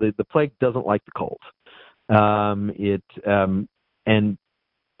doesn't. The plague doesn't like the cold. And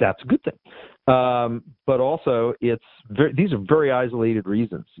that's a good thing. But also, these are very isolated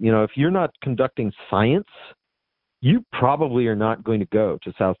regions. You know, if you're not conducting science, you probably are not going to go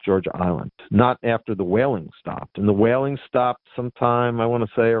to South Georgia Island, not after the whaling stopped. And the whaling stopped sometime, I want to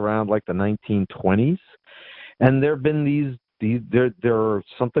say, around like the 1920s. And there have been there are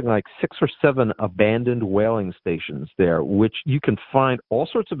something like 6 or 7 abandoned whaling stations there, which you can find all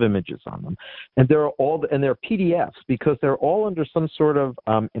sorts of images on them, and they're PDFs because they're all under some sort of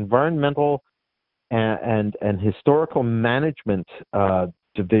environmental and historical management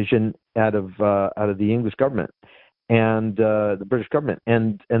division out of the English government and the British government,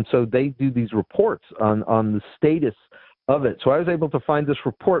 and so they do these reports on the status of it. So I was able to find this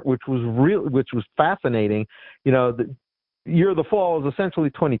report, which was fascinating. You know, the year of the fall was essentially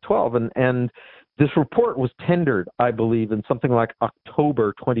 2012, and this report was tendered, I believe, in something like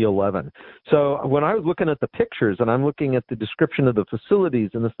October 2011. So when I was looking at the pictures and I'm looking at the description of the facilities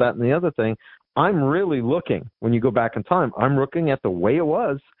and this, that, and the other thing, I'm really looking, when you go back in time, I'm looking at the way it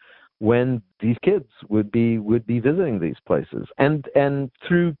was when these kids would be visiting these places. And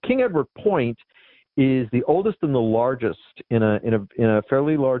through King Edward Point is the oldest and the largest in a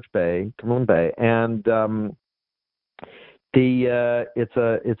fairly large bay, Cumberland Bay, and it's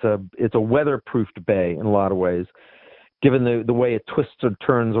a weatherproofed bay in a lot of ways, given the way it twists and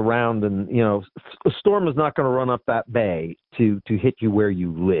turns around, and you know, a storm is not going to run up that bay to hit you where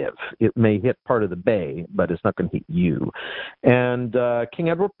you live. It may hit part of the bay, but it's not going to hit you. And King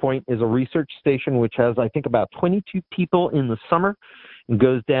Edward Point is a research station which has, I think, about 22 people in the summer and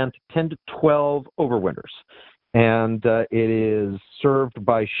goes down to 10 to 12 overwinters. And it is served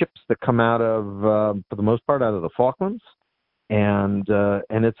by ships that come out of, for the most part, out of the Falklands. And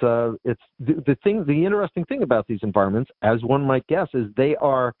it's the interesting thing about these environments, as one might guess, is they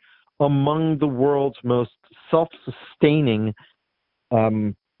are among the world's most self-sustaining.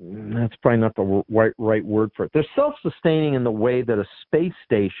 That's probably not the right word for it. They're self-sustaining in the way that a space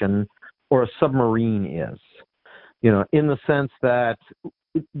station or a submarine is. You know, in the sense that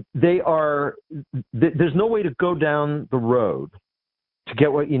they are. There's no way to go down the road to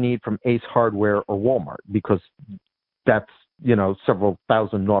get what you need from Ace Hardware or Walmart, because that's, you know, several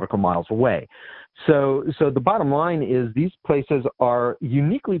thousand nautical miles away. So the bottom line is these places are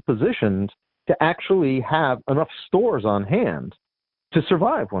uniquely positioned to actually have enough stores on hand to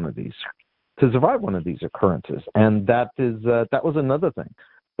survive one of these occurrences. And that was another thing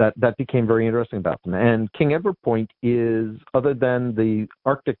that became very interesting about them. And King Edward Point is, other than the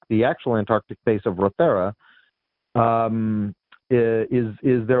actual Antarctic base of Rothera,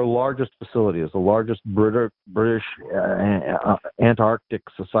 is their largest facility. Is the largest British Antarctic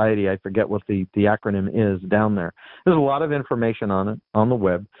Society. I forget what the acronym is down there. There's a lot of information on it on the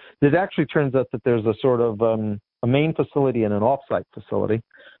web. It actually turns out that there's a sort of a main facility and an off-site facility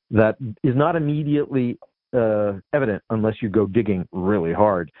that is not immediately evident unless you go digging really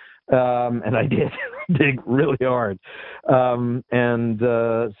hard. And I did dig really hard.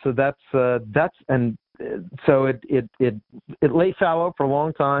 So it lay fallow for a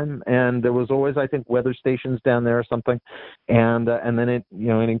long time, and there was always, I think, weather stations down there or something, and then it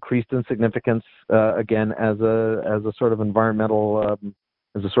increased in significance again as a sort of environmental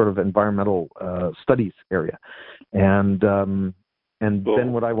studies area, and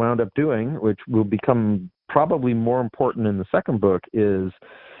then what I wound up doing, which will become probably more important in the second book, is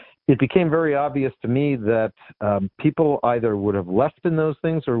it became very obvious to me that people either would have left in those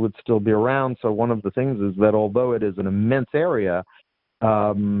things or would still be around. So one of the things is that although it is an immense area,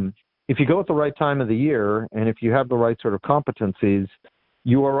 if you go at the right time of the year and if you have the right sort of competencies,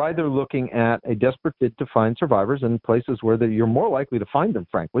 you are either looking at a desperate bid to find survivors in places where you're more likely to find them,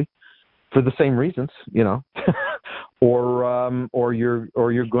 frankly, for the same reasons, or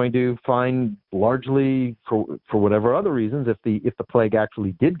you're going to find largely for whatever other reasons, if the plague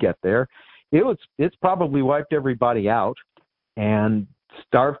actually did get there, it's probably wiped everybody out and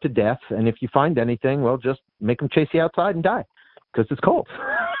starved to death. And if you find anything, well, just make them chase you outside and die because it's cold.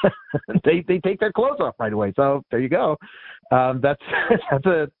 they take their clothes off right away. So there you go. That's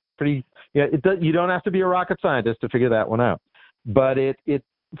a pretty you don't have to be a rocket scientist to figure that one out. But it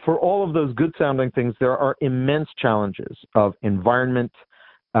for all of those good sounding things, there are immense challenges of environment,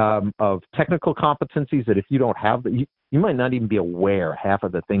 of technical competencies that if you don't have, you might not even be aware half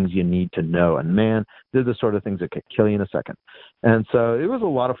of the things you need to know. And man, they're the sort of things that could kill you in a second. And so it was a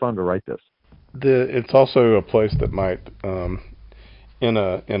lot of fun to write this. It's also a place that might, in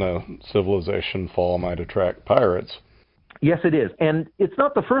a civilization fall, might attract pirates. Yes, it is. And it's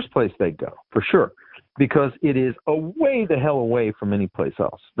not the first place they go, for sure, because it is away the hell away from any place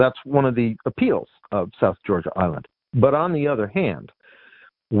else. That's one of the appeals of South Georgia Island. But on the other hand,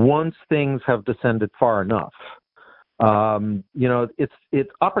 once things have descended far enough,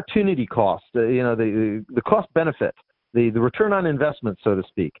 it's opportunity cost, the cost benefit, the return on investment, so to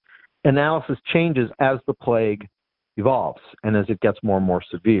speak, analysis changes as the plague evolves and as it gets more and more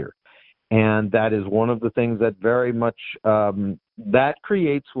severe. And that is one of the things that very much that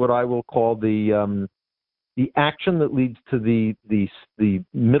creates what I will call the action that leads to the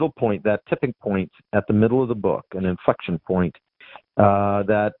middle point, that tipping point at the middle of the book, an inflection point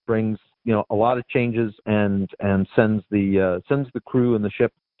that brings a lot of changes and sends the crew and the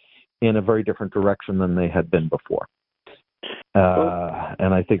ship in a very different direction than they had been before.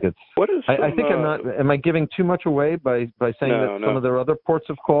 And I think it's. What is? I think I'm not. Am I giving too much away by saying that some of their other ports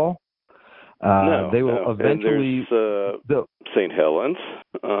of call? They will eventually. And St. Helens.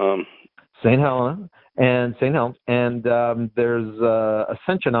 St. Helena and there's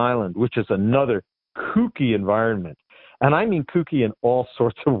Ascension Island, which is another kooky environment, and I mean kooky in all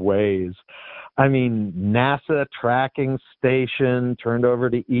sorts of ways. I mean NASA tracking station turned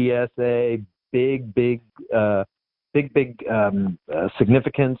over to ESA, big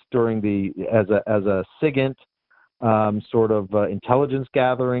significance during as a SIGINT. Sort of intelligence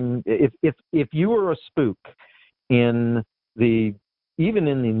gathering. If you were a spook even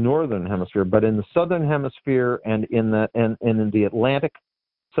in the northern hemisphere, but in the southern hemisphere and in the Atlantic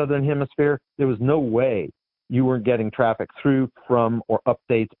southern hemisphere, there was no way you weren't getting traffic through, from, or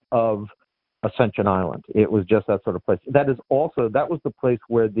updates of Ascension Island. It was just that sort of place. That was the place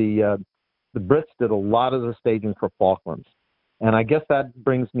where the Brits did a lot of the staging for Falklands. And I guess that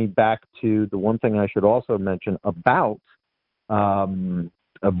brings me back to the one thing I should also mention about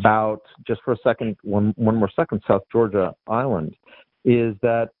just for a second, one more second, South Georgia Island, is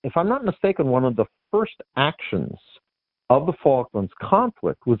that if I'm not mistaken, one of the first actions of the Falklands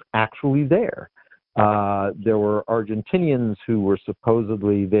conflict was actually there. There were Argentinians who were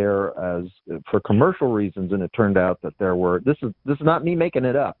supposedly there for commercial reasons, and it turned out that there were. This is not me making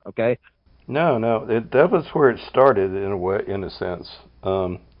it up, okay? No, that was where it started in a sense,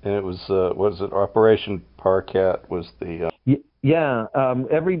 and it was Operation Parquet was the.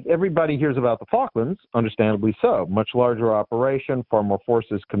 Everybody hears about the Falklands, understandably so. Much larger operation, far more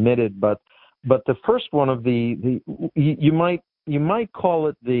forces committed, but the first one of the you might call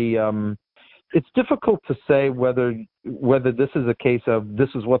it the. It's difficult to say whether this is a case of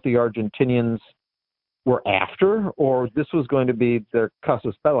this is what the Argentinians were after, or this was going to be their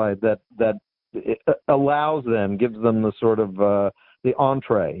casus belli that allows them, gives them the sort of the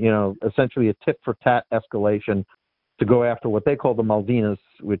entree, essentially a tit for tat escalation to go after what they call the Malvinas,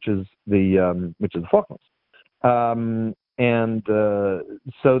 which is the Falklands.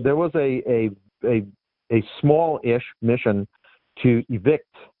 So there was a small-ish mission to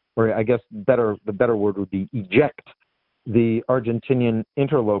evict, or I guess the better word would be eject, the Argentinian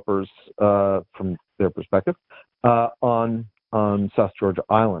interlopers from their perspective on South Georgia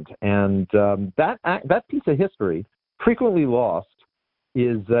Island, and that piece of history, frequently lost,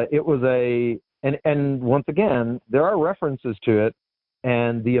 is it was and once again there are references to it,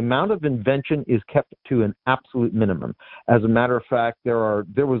 and the amount of invention is kept to an absolute minimum. As a matter of fact, there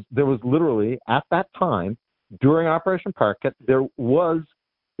was literally at that time during Operation Parquet there was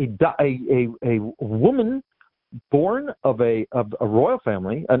a woman born of a royal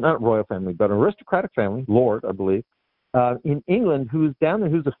family, not royal family, but an aristocratic family, lord, I believe, in England, who's down there,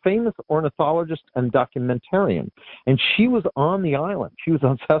 who's a famous ornithologist and documentarian. And she was on the island. She was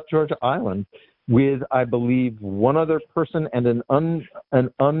on South Georgia Island with, I believe, one other person and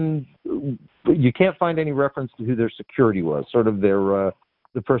you can't find any reference to who their security was, sort of their,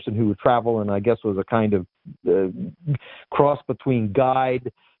 the person who would travel and I guess was a kind of cross between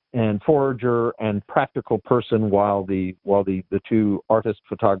guide and forager and practical person, while the two artist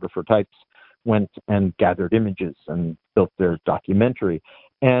photographer types went and gathered images and built their documentary.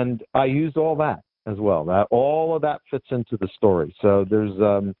 And I used all that as well. That all of that fits into the story. So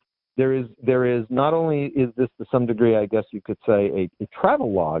there is not only is this to some degree, I guess you could say, a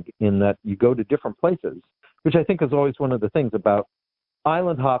travel log, in that you go to different places, which I think is always one of the things about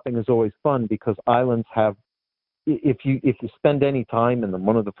island hopping is always fun, because islands have, if you spend any time in them,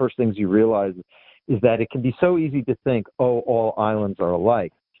 one of the first things you realize is that it can be so easy to think, oh, all islands are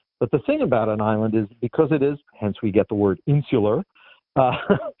alike. But the thing about an island is, because it is, hence we get the word insular,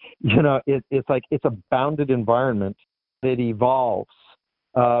 it's like it's a bounded environment that evolves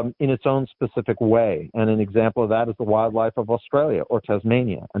in its own specific way. And an example of that is the wildlife of Australia or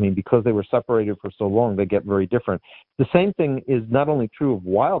Tasmania. I mean, because they were separated for so long, they get very different. The same thing is not only true of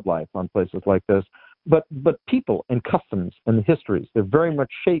wildlife on places like this, but people and customs and the histories. They're very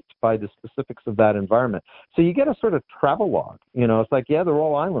much shaped by the specifics of that environment. So you get a sort of travelogue. It's like, yeah, they're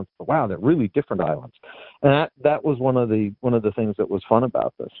all islands, but wow, they're really different islands. And that was one of the things that was fun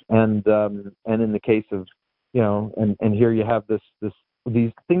about this. And in the case of, and here you have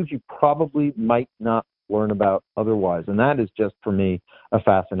these things you probably might not learn about otherwise. And that is just, for me, a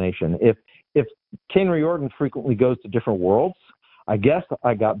fascination. If Kane Riordan frequently goes to different worlds, I guess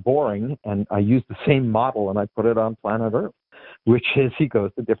I got boring, and I used the same model and I put it on planet Earth, which is he goes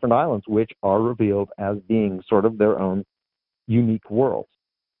to different islands, which are revealed as being sort of their own unique worlds.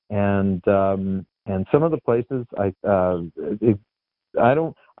 And some of the places I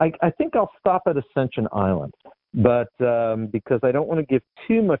think I'll stop at Ascension Island, but because I don't want to give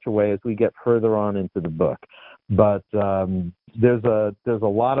too much away as we get further on into the book. But there's a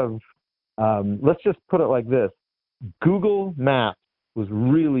lot of let's just put it like this: Google Maps was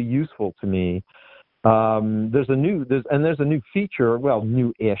really useful to me. There's a new feature, well,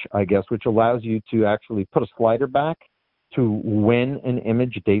 new-ish, I guess, which allows you to actually put a slider back to when an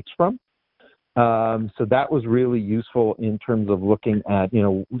image dates from. So that was really useful in terms of looking at,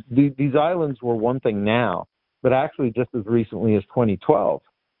 these islands were one thing now, but actually just as recently as 2012,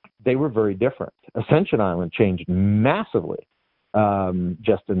 they were very different. Ascension Island changed massively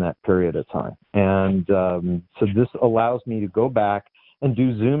just in that period of time. And so this allows me to go back and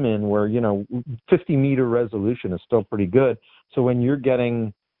do zoom in where, 50-meter resolution is still pretty good. So when you're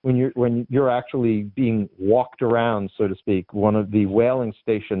actually being walked around, so to speak, one of the whaling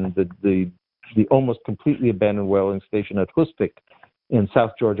station, the almost completely abandoned whaling station at Hustik in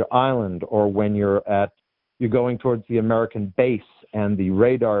South Georgia Island, or when you're going towards the American base and the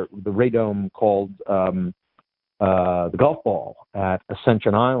radome called the golf ball at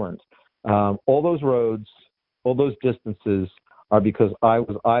Ascension Island. All those roads, all those distances are because I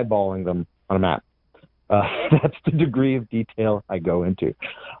was eyeballing them on a map. That's the degree of detail I go into.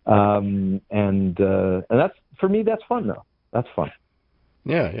 And that's, for me, that's fun though. That's fun.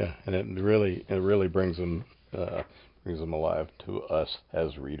 Yeah. And it really brings them alive to us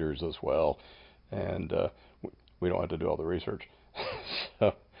as readers as well. And we don't have to do all the research.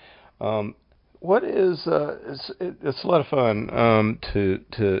 So, what is it's a lot of fun and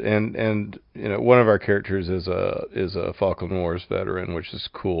one of our characters is a Falkland Wars veteran, which is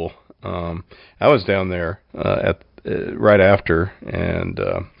cool. I was down there right after, and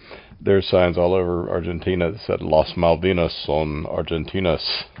there's signs all over Argentina that said Las Malvinas son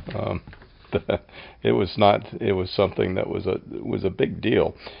Argentinas. It was something that was a big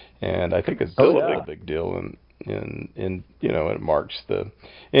deal, and I think it's still a big deal, and it marks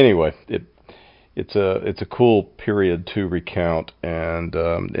it's a cool period to recount and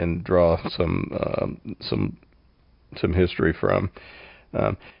draw some history from.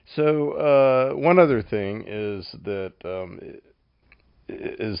 So one other thing is that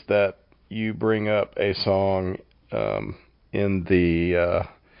you bring up a song in the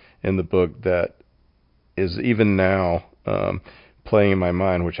book that is even now playing in my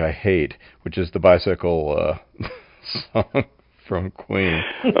mind, which I hate, which is the bicycle song from Queen.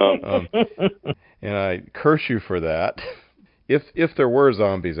 And I curse you for that. If there were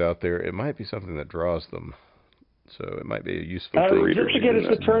zombies out there, it might be something that draws them. So it might be useful for readers. Just to get it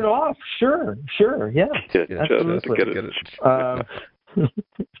to turn off. Sure, yeah. Just to get it.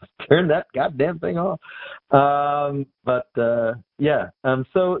 Turn that goddamn thing off. So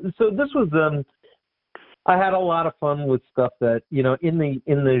this was. I had a lot of fun with stuff that, in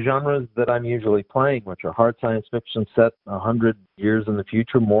the genres that I'm usually playing, which are hard science fiction set 100 years in the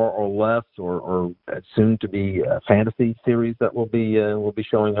future, more or less, or soon to be a fantasy series that will be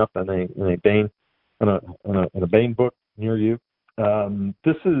showing up in a Bain book near you.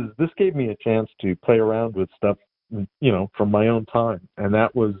 This gave me a chance to play around with stuff from my own time, and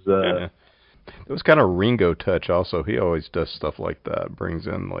that was. It was kind of Ringo touch. Also, he always does stuff like that. Brings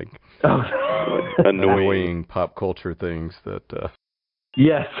in like annoying pop culture things that.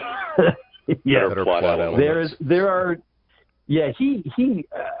 Yes. Yeah. That are plot elements. There are. Yeah.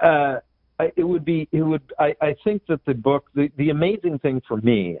 I think that the book, the amazing thing for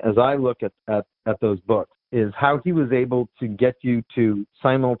me as I look at those books is how he was able to get you to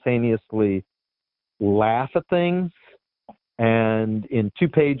simultaneously laugh at things, and in 2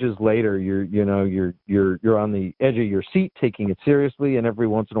 pages later you're on the edge of your seat taking it seriously, and every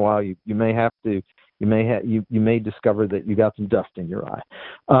once in a while you may discover that you got some dust in your eye,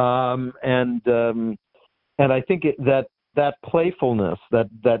 and I think that playfulness,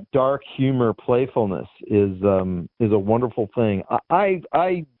 that dark humor playfulness is a wonderful thing.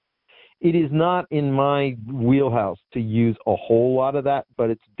 It is not in my wheelhouse to use a whole lot of that, but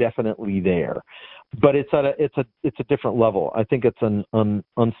it's definitely there. But it's a different level. I think it's an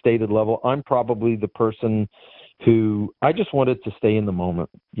unstated level. I'm probably the person who I just wanted to stay in the moment.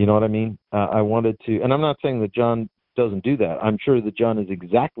 You know what I mean? I wanted to, and I'm not saying that John doesn't do that. I'm sure that John is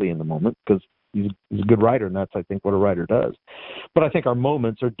exactly in the moment because he's a good writer, and that's, I think, what a writer does. But I think our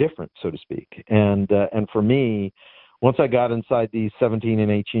moments are different, so to speak. And for me, once I got inside these 17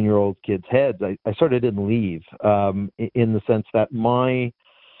 and 18-year-old kids' heads, I sort of didn't leave in the sense that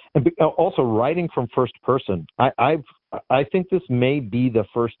also writing from first person. I think this may be the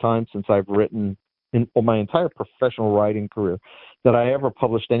first time since I've written in my entire professional writing career that I ever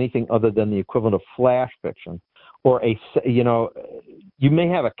published anything other than the equivalent of flash fiction, or you may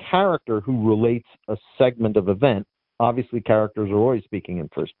have a character who relates a segment of event. Obviously, characters are always speaking in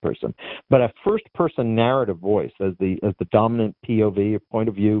first person, but a first-person narrative voice as the dominant POV, point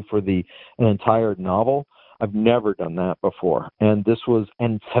of view for an entire novel. I've never done that before, and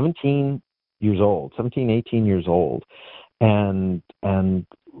 17 years old, 17, 18 years old, and of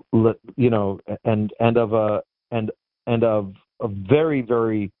a very,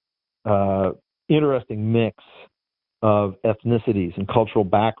 very interesting mix of ethnicities and cultural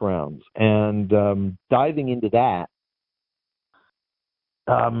backgrounds, and diving into that.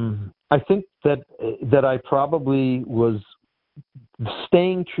 I think that I probably was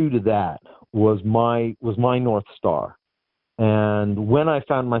staying true to that was my North Star. And when I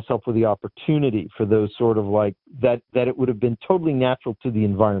found myself with the opportunity for those sort of like that it would have been totally natural to the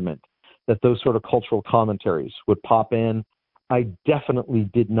environment that those sort of cultural commentaries would pop in, I definitely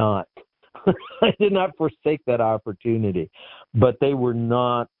did not. I did not forsake that opportunity, but they were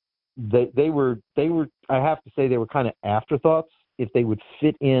not. They were. I have to say they were kind of afterthoughts. If they would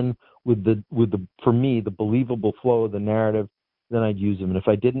fit in with the for me the believable flow of the narrative, then I'd use them. And if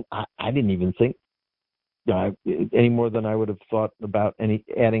I didn't, I didn't even think any more than I would have thought about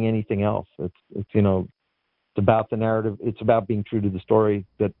adding anything else. It's about the narrative. It's about being true to the story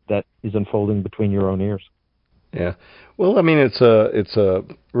that is unfolding between your own ears. Yeah. Well, I mean, it's a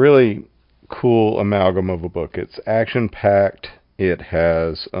really cool amalgam of a book. It's action-packed. It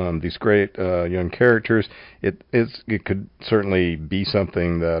has these great young characters. It could certainly be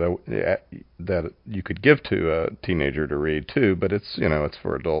something that you could give to a teenager to read too, but it's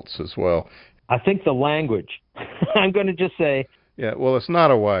for adults as well. I think the language. I'm going to just say. Yeah, well, it's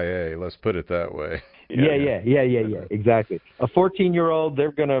not a YA. Let's put it that way. Yeah. Exactly. A 14-year-old,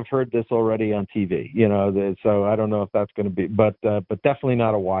 they're going to have heard this already on TV. So I don't know if that's going to be, but definitely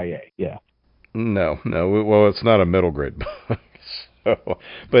not a YA. Yeah. No. Well, it's not a middle grade book. So,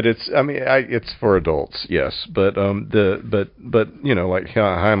 but it's for adults, yes. But like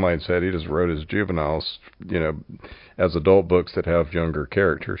Heinlein said, he just wrote his juveniles, as adult books that have younger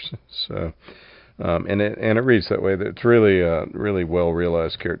characters. So, and it reads that way. That it's really really well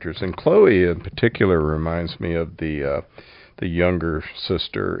realized characters. And Chloe in particular reminds me of the younger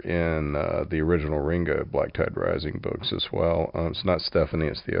sister in the original Ringo Black Tide Rising books as well. It's not Stephanie,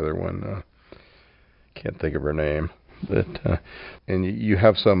 it's the other one. Can't think of her name. But and you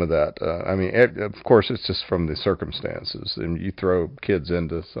have some of that. Of course, it's just from the circumstances, and you throw kids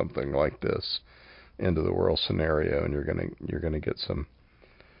into something like this, into the world scenario, and you're gonna get some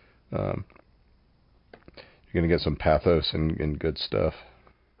pathos and good stuff.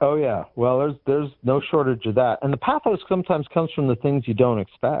 Oh yeah, well there's no shortage of that, and the pathos sometimes comes from the things you don't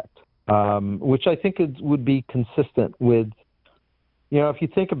expect, which I think would be consistent with. If you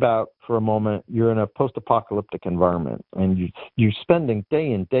think about for a moment, you're in a post-apocalyptic environment, and you're spending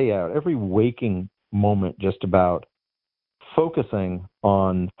day in, day out, every waking moment just about focusing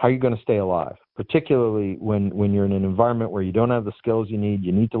on how you're going to stay alive, particularly when you're in an environment where you don't have the skills you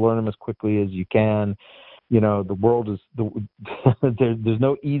need to learn them as quickly as you can. The world is there's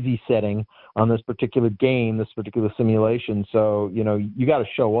no easy setting on this particular game, this particular simulation. So, you got to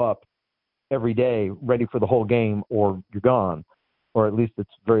show up every day ready for the whole game, or you're gone, or at least it's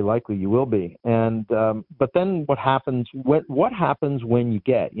very likely you will be. And but then what happens when you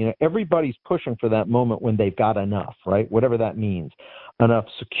get, everybody's pushing for that moment when they've got enough, right? Whatever that means, enough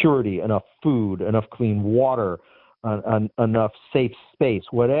security, enough food, enough clean water, enough safe space,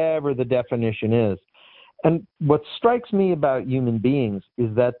 whatever the definition is. And what strikes me about human beings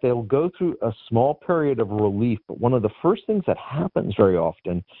is that they'll go through a small period of relief, but one of the first things that happens very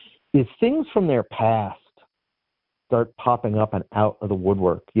often is things from their past start popping up and out of the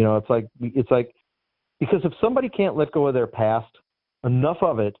woodwork. It's like because if somebody can't let go of their past, enough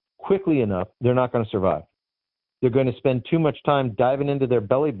of it quickly enough, they're not going to survive. They're going to spend too much time diving into their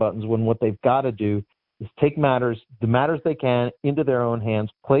belly buttons when what they've got to do is take the matters they can into their own hands,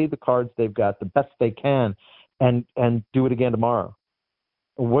 play the cards they've got the best they can, and do it again tomorrow.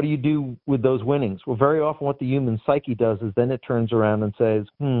 What do you do with those winnings? Well, very often what the human psyche does is then it turns around and says,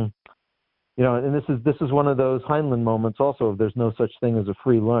 and this is one of those Heinlein moments also, if there's no such thing as a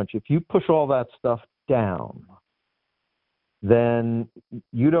free lunch. If you push all that stuff down, then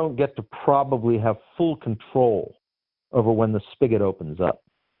you don't get to probably have full control over when the spigot opens up.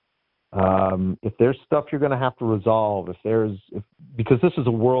 If there's stuff you're going to have to resolve, because this is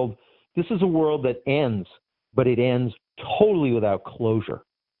a world that ends, but it ends totally without closure.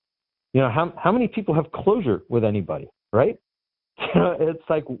 How many people have closure with anybody, right? It's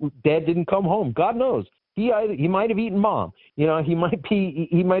like dad didn't come home. God knows. He might have eaten mom. He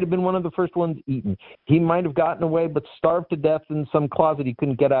might have been one of the first ones eaten. He might have gotten away, but starved to death in some closet he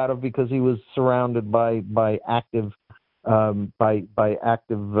couldn't get out of because he was surrounded by active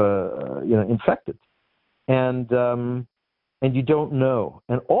infected, and you don't know.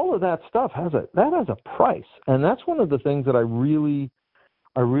 And all of that stuff has a price, and that's one of the things that I really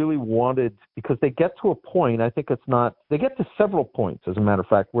wanted, because they get to a point. I think they get to several points, as a matter of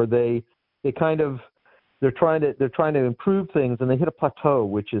fact, where they're trying to improve things, and they hit a plateau,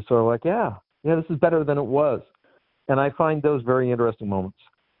 which is sort of like, this is better than it was. And I find those very interesting moments,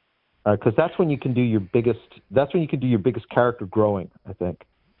 because that's when you can do your biggest character growing, I think.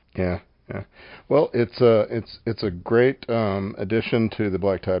 Yeah. Well, it's a great addition to the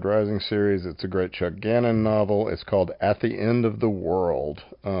Black Tide Rising series. It's a great Chuck Gannon novel. It's called At the End of the World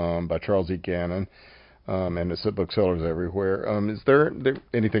by Charles E. Gannon, and it's at booksellers everywhere. Is there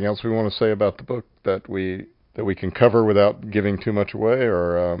anything else we want to say about the book that we can cover without giving too much away,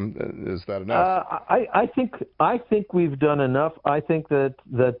 or is that enough? I think we've done enough. I think that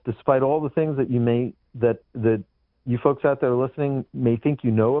despite all the things that that you folks out there listening may think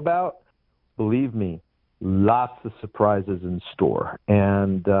you know about, believe me, lots of surprises in store,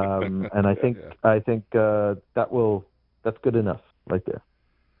 and I think that's good enough right there.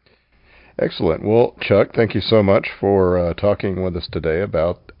 Excellent. Well, Chuck, thank you so much for talking with us today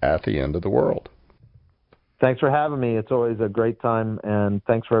about At the End of the World. Thanks for having me. It's always a great time, and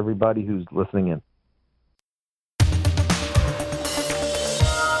thanks for everybody who's listening in.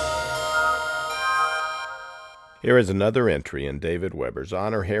 Here is another entry in David Weber's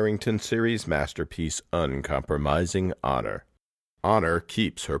Honor Harrington series masterpiece, Uncompromising Honor. Honor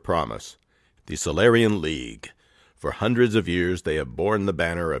keeps her promise. The Solarian League. For hundreds of years they have borne the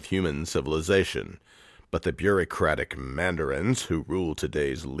banner of human civilization, but the bureaucratic mandarins who rule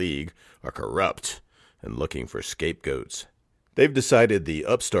today's League are corrupt and looking for scapegoats. They've decided the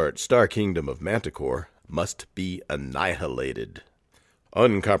upstart Star Kingdom of Manticore must be annihilated.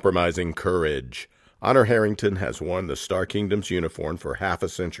 Uncompromising courage. Honor Harrington has worn the Star Kingdom's uniform for half a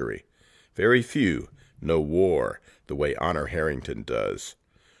century. Very few know war the way Honor Harrington does.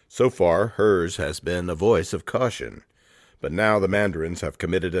 So far, hers has been a voice of caution. But now the Mandarins have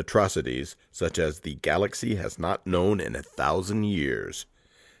committed atrocities such as the galaxy has not known in 1,000 years.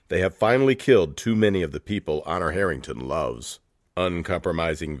 They have finally killed too many of the people Honor Harrington loves.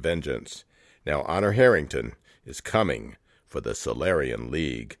 Uncompromising vengeance. Now Honor Harrington is coming for the Solarian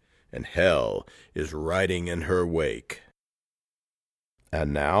League, and hell is riding in her wake.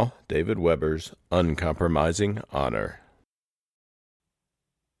 And now, David Weber's Uncompromising Honor.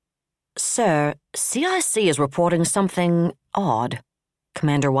 Sir, CIC is reporting something odd,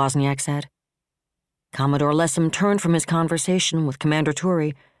 Commander Wozniak said. Commodore Lessem turned from his conversation with Commander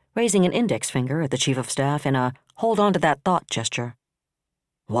Turi, raising an index finger at the Chief of Staff in a hold-on-to-that-thought gesture.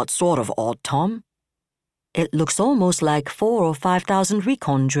 What sort of odd, Tom? It looks almost like 4,000 or 5,000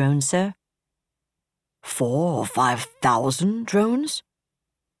 recon drones, sir. 4,000 or 5,000 drones?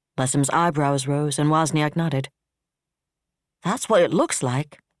 Lessem's eyebrows rose and Wozniak nodded. That's what it looks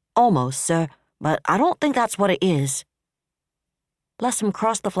like. Almost, sir, but I don't think that's what it is." Lessem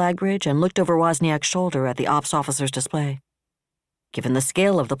crossed the flag bridge and looked over Wozniak's shoulder at the ops officer's display. Given the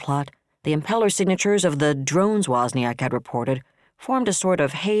scale of the plot, the impeller signatures of the drones Wozniak had reported formed a sort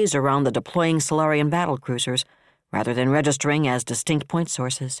of haze around the deploying Solarian battlecruisers, rather than registering as distinct point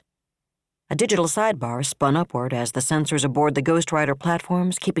sources. A digital sidebar spun upward as the sensors aboard the Ghost Rider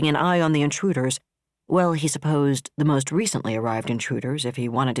platforms keeping an eye on the intruders. Well, he supposed the most recently arrived intruders, if he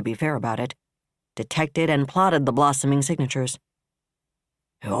wanted to be fair about it, detected and plotted the blossoming signatures.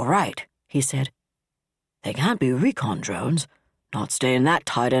 "You're right," he said. "They can't be recon drones, not staying that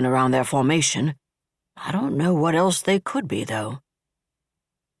tight in around their formation. I don't know what else they could be, though."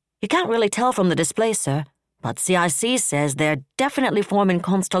 "You can't really tell from the display, sir, but CIC says they're definitely forming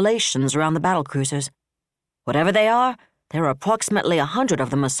constellations around the battlecruisers. Whatever they are, there are approximately 100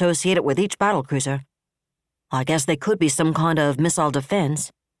 of them associated with each battlecruiser. I guess they could be some kind of missile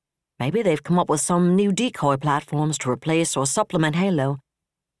defense. Maybe they've come up with some new decoy platforms to replace or supplement Halo,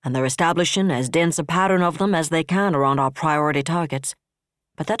 and they're establishing as dense a pattern of them as they can around our priority targets.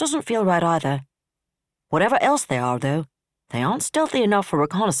 But that doesn't feel right either. Whatever else they are, though, they aren't stealthy enough for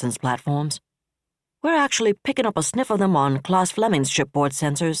reconnaissance platforms. We're actually picking up a sniff of them on Klaus Fleming's shipboard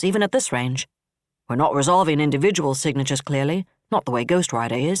sensors, even at this range. We're not resolving individual signatures clearly, not the way Ghost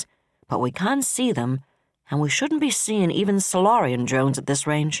Rider is, but we can see them, and we shouldn't be seeing even Solarian drones at this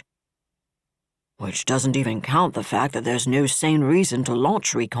range." "Which doesn't even count the fact that there's no sane reason to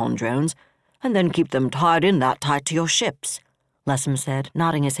launch recon drones and then keep them tied in that tight to your ships," Lessem said,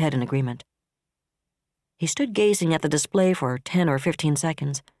 nodding his head in agreement. He stood gazing at the display for 10 or 15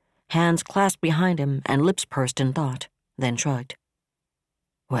 seconds, hands clasped behind him and lips pursed in thought, then shrugged.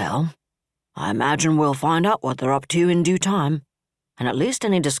 "Well, I imagine we'll find out what they're up to in due time, and at least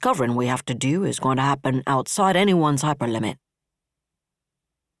any discovering we have to do is going to happen outside anyone's hyperlimit."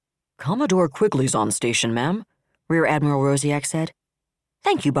 "Commodore Quigley's on station, ma'am," Rear Admiral Rosiak said.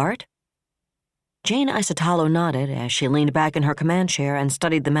 "Thank you, Bart." Jane Isotalo nodded as she leaned back in her command chair and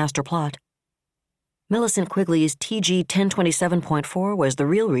studied the master plot. Millicent Quigley's TG-1027.4 was the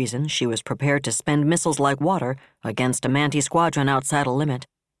real reason she was prepared to spend missiles like water against a Manti squadron outside a limit.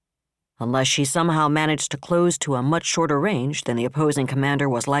 Unless she somehow managed to close to a much shorter range than the opposing commander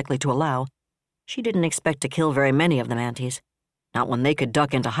was likely to allow, she didn't expect to kill very many of the Mantis, not when they could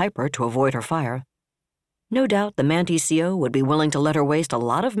duck into hyper to avoid her fire. No doubt the Manti CO would be willing to let her waste a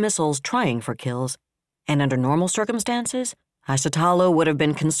lot of missiles trying for kills, and under normal circumstances, Isotalo would have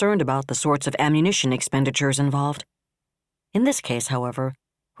been concerned about the sorts of ammunition expenditures involved. In this case, however,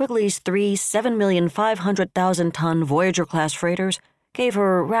 Quigley's 3 7,500,000-ton Voyager-class freighters gave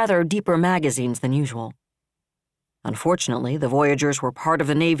her rather deeper magazines than usual. Unfortunately, the Voyagers were part of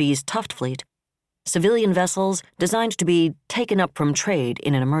the Navy's Tuft fleet, civilian vessels designed to be taken up from trade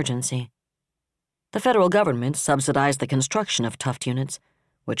in an emergency. The federal government subsidized the construction of Tuft units,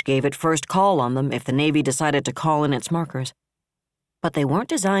 which gave it first call on them if the Navy decided to call in its markers. But they weren't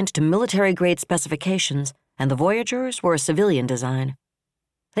designed to military-grade specifications, and the Voyagers were a civilian design.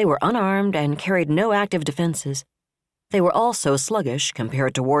 They were unarmed and carried no active defenses. They were also sluggish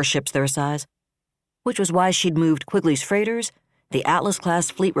compared to warships their size, which was why she'd moved Quigley's freighters, the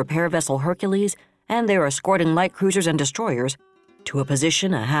Atlas-class fleet repair vessel Hercules, and their escorting light cruisers and destroyers to a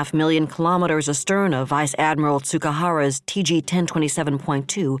position 500,000 kilometers astern of Vice Admiral Tsukahara's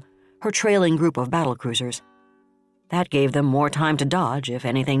TG-1027.2, her trailing group of battlecruisers. That gave them more time to dodge if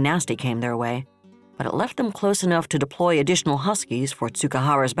anything nasty came their way, but it left them close enough to deploy additional Huskies for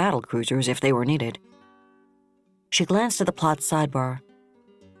Tsukahara's battlecruisers if they were needed. She glanced at the plot's sidebar.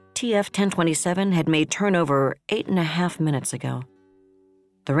 TF-1027 had made turnover 8.5 minutes ago.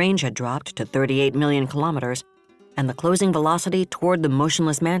 The range had dropped to 38 million kilometers, and the closing velocity toward the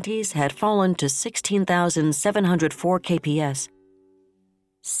motionless Mantis had fallen to 16,704 kps.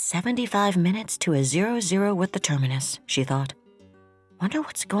 75 minutes to a 00 with the terminus, she thought. Wonder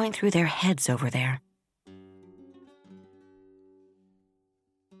what's going through their heads over there.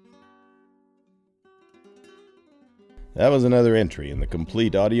 That was another entry in the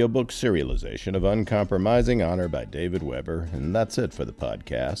complete audiobook serialization of Uncompromising, Honor by David Weber, and that's it for the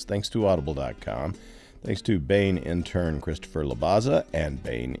podcast. Thanks to Audible.com. Thanks to Bain intern Christopher Labaza and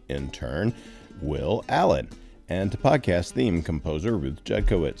Bain intern Will Allen, and to podcast theme composer Ruth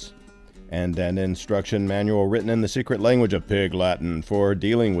Judkowitz, and an instruction manual written in the secret language of Pig Latin for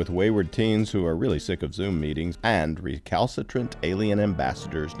dealing with wayward teens who are really sick of Zoom meetings and recalcitrant alien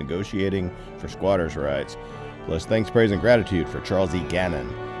ambassadors negotiating for squatters' rights. Plus thanks, praise, and gratitude for Charles E. Gannon,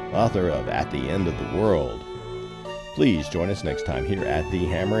 author of At the End of the World. Please join us next time here at the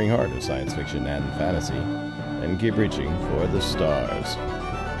hammering heart of science fiction and fantasy, and keep reaching for the stars.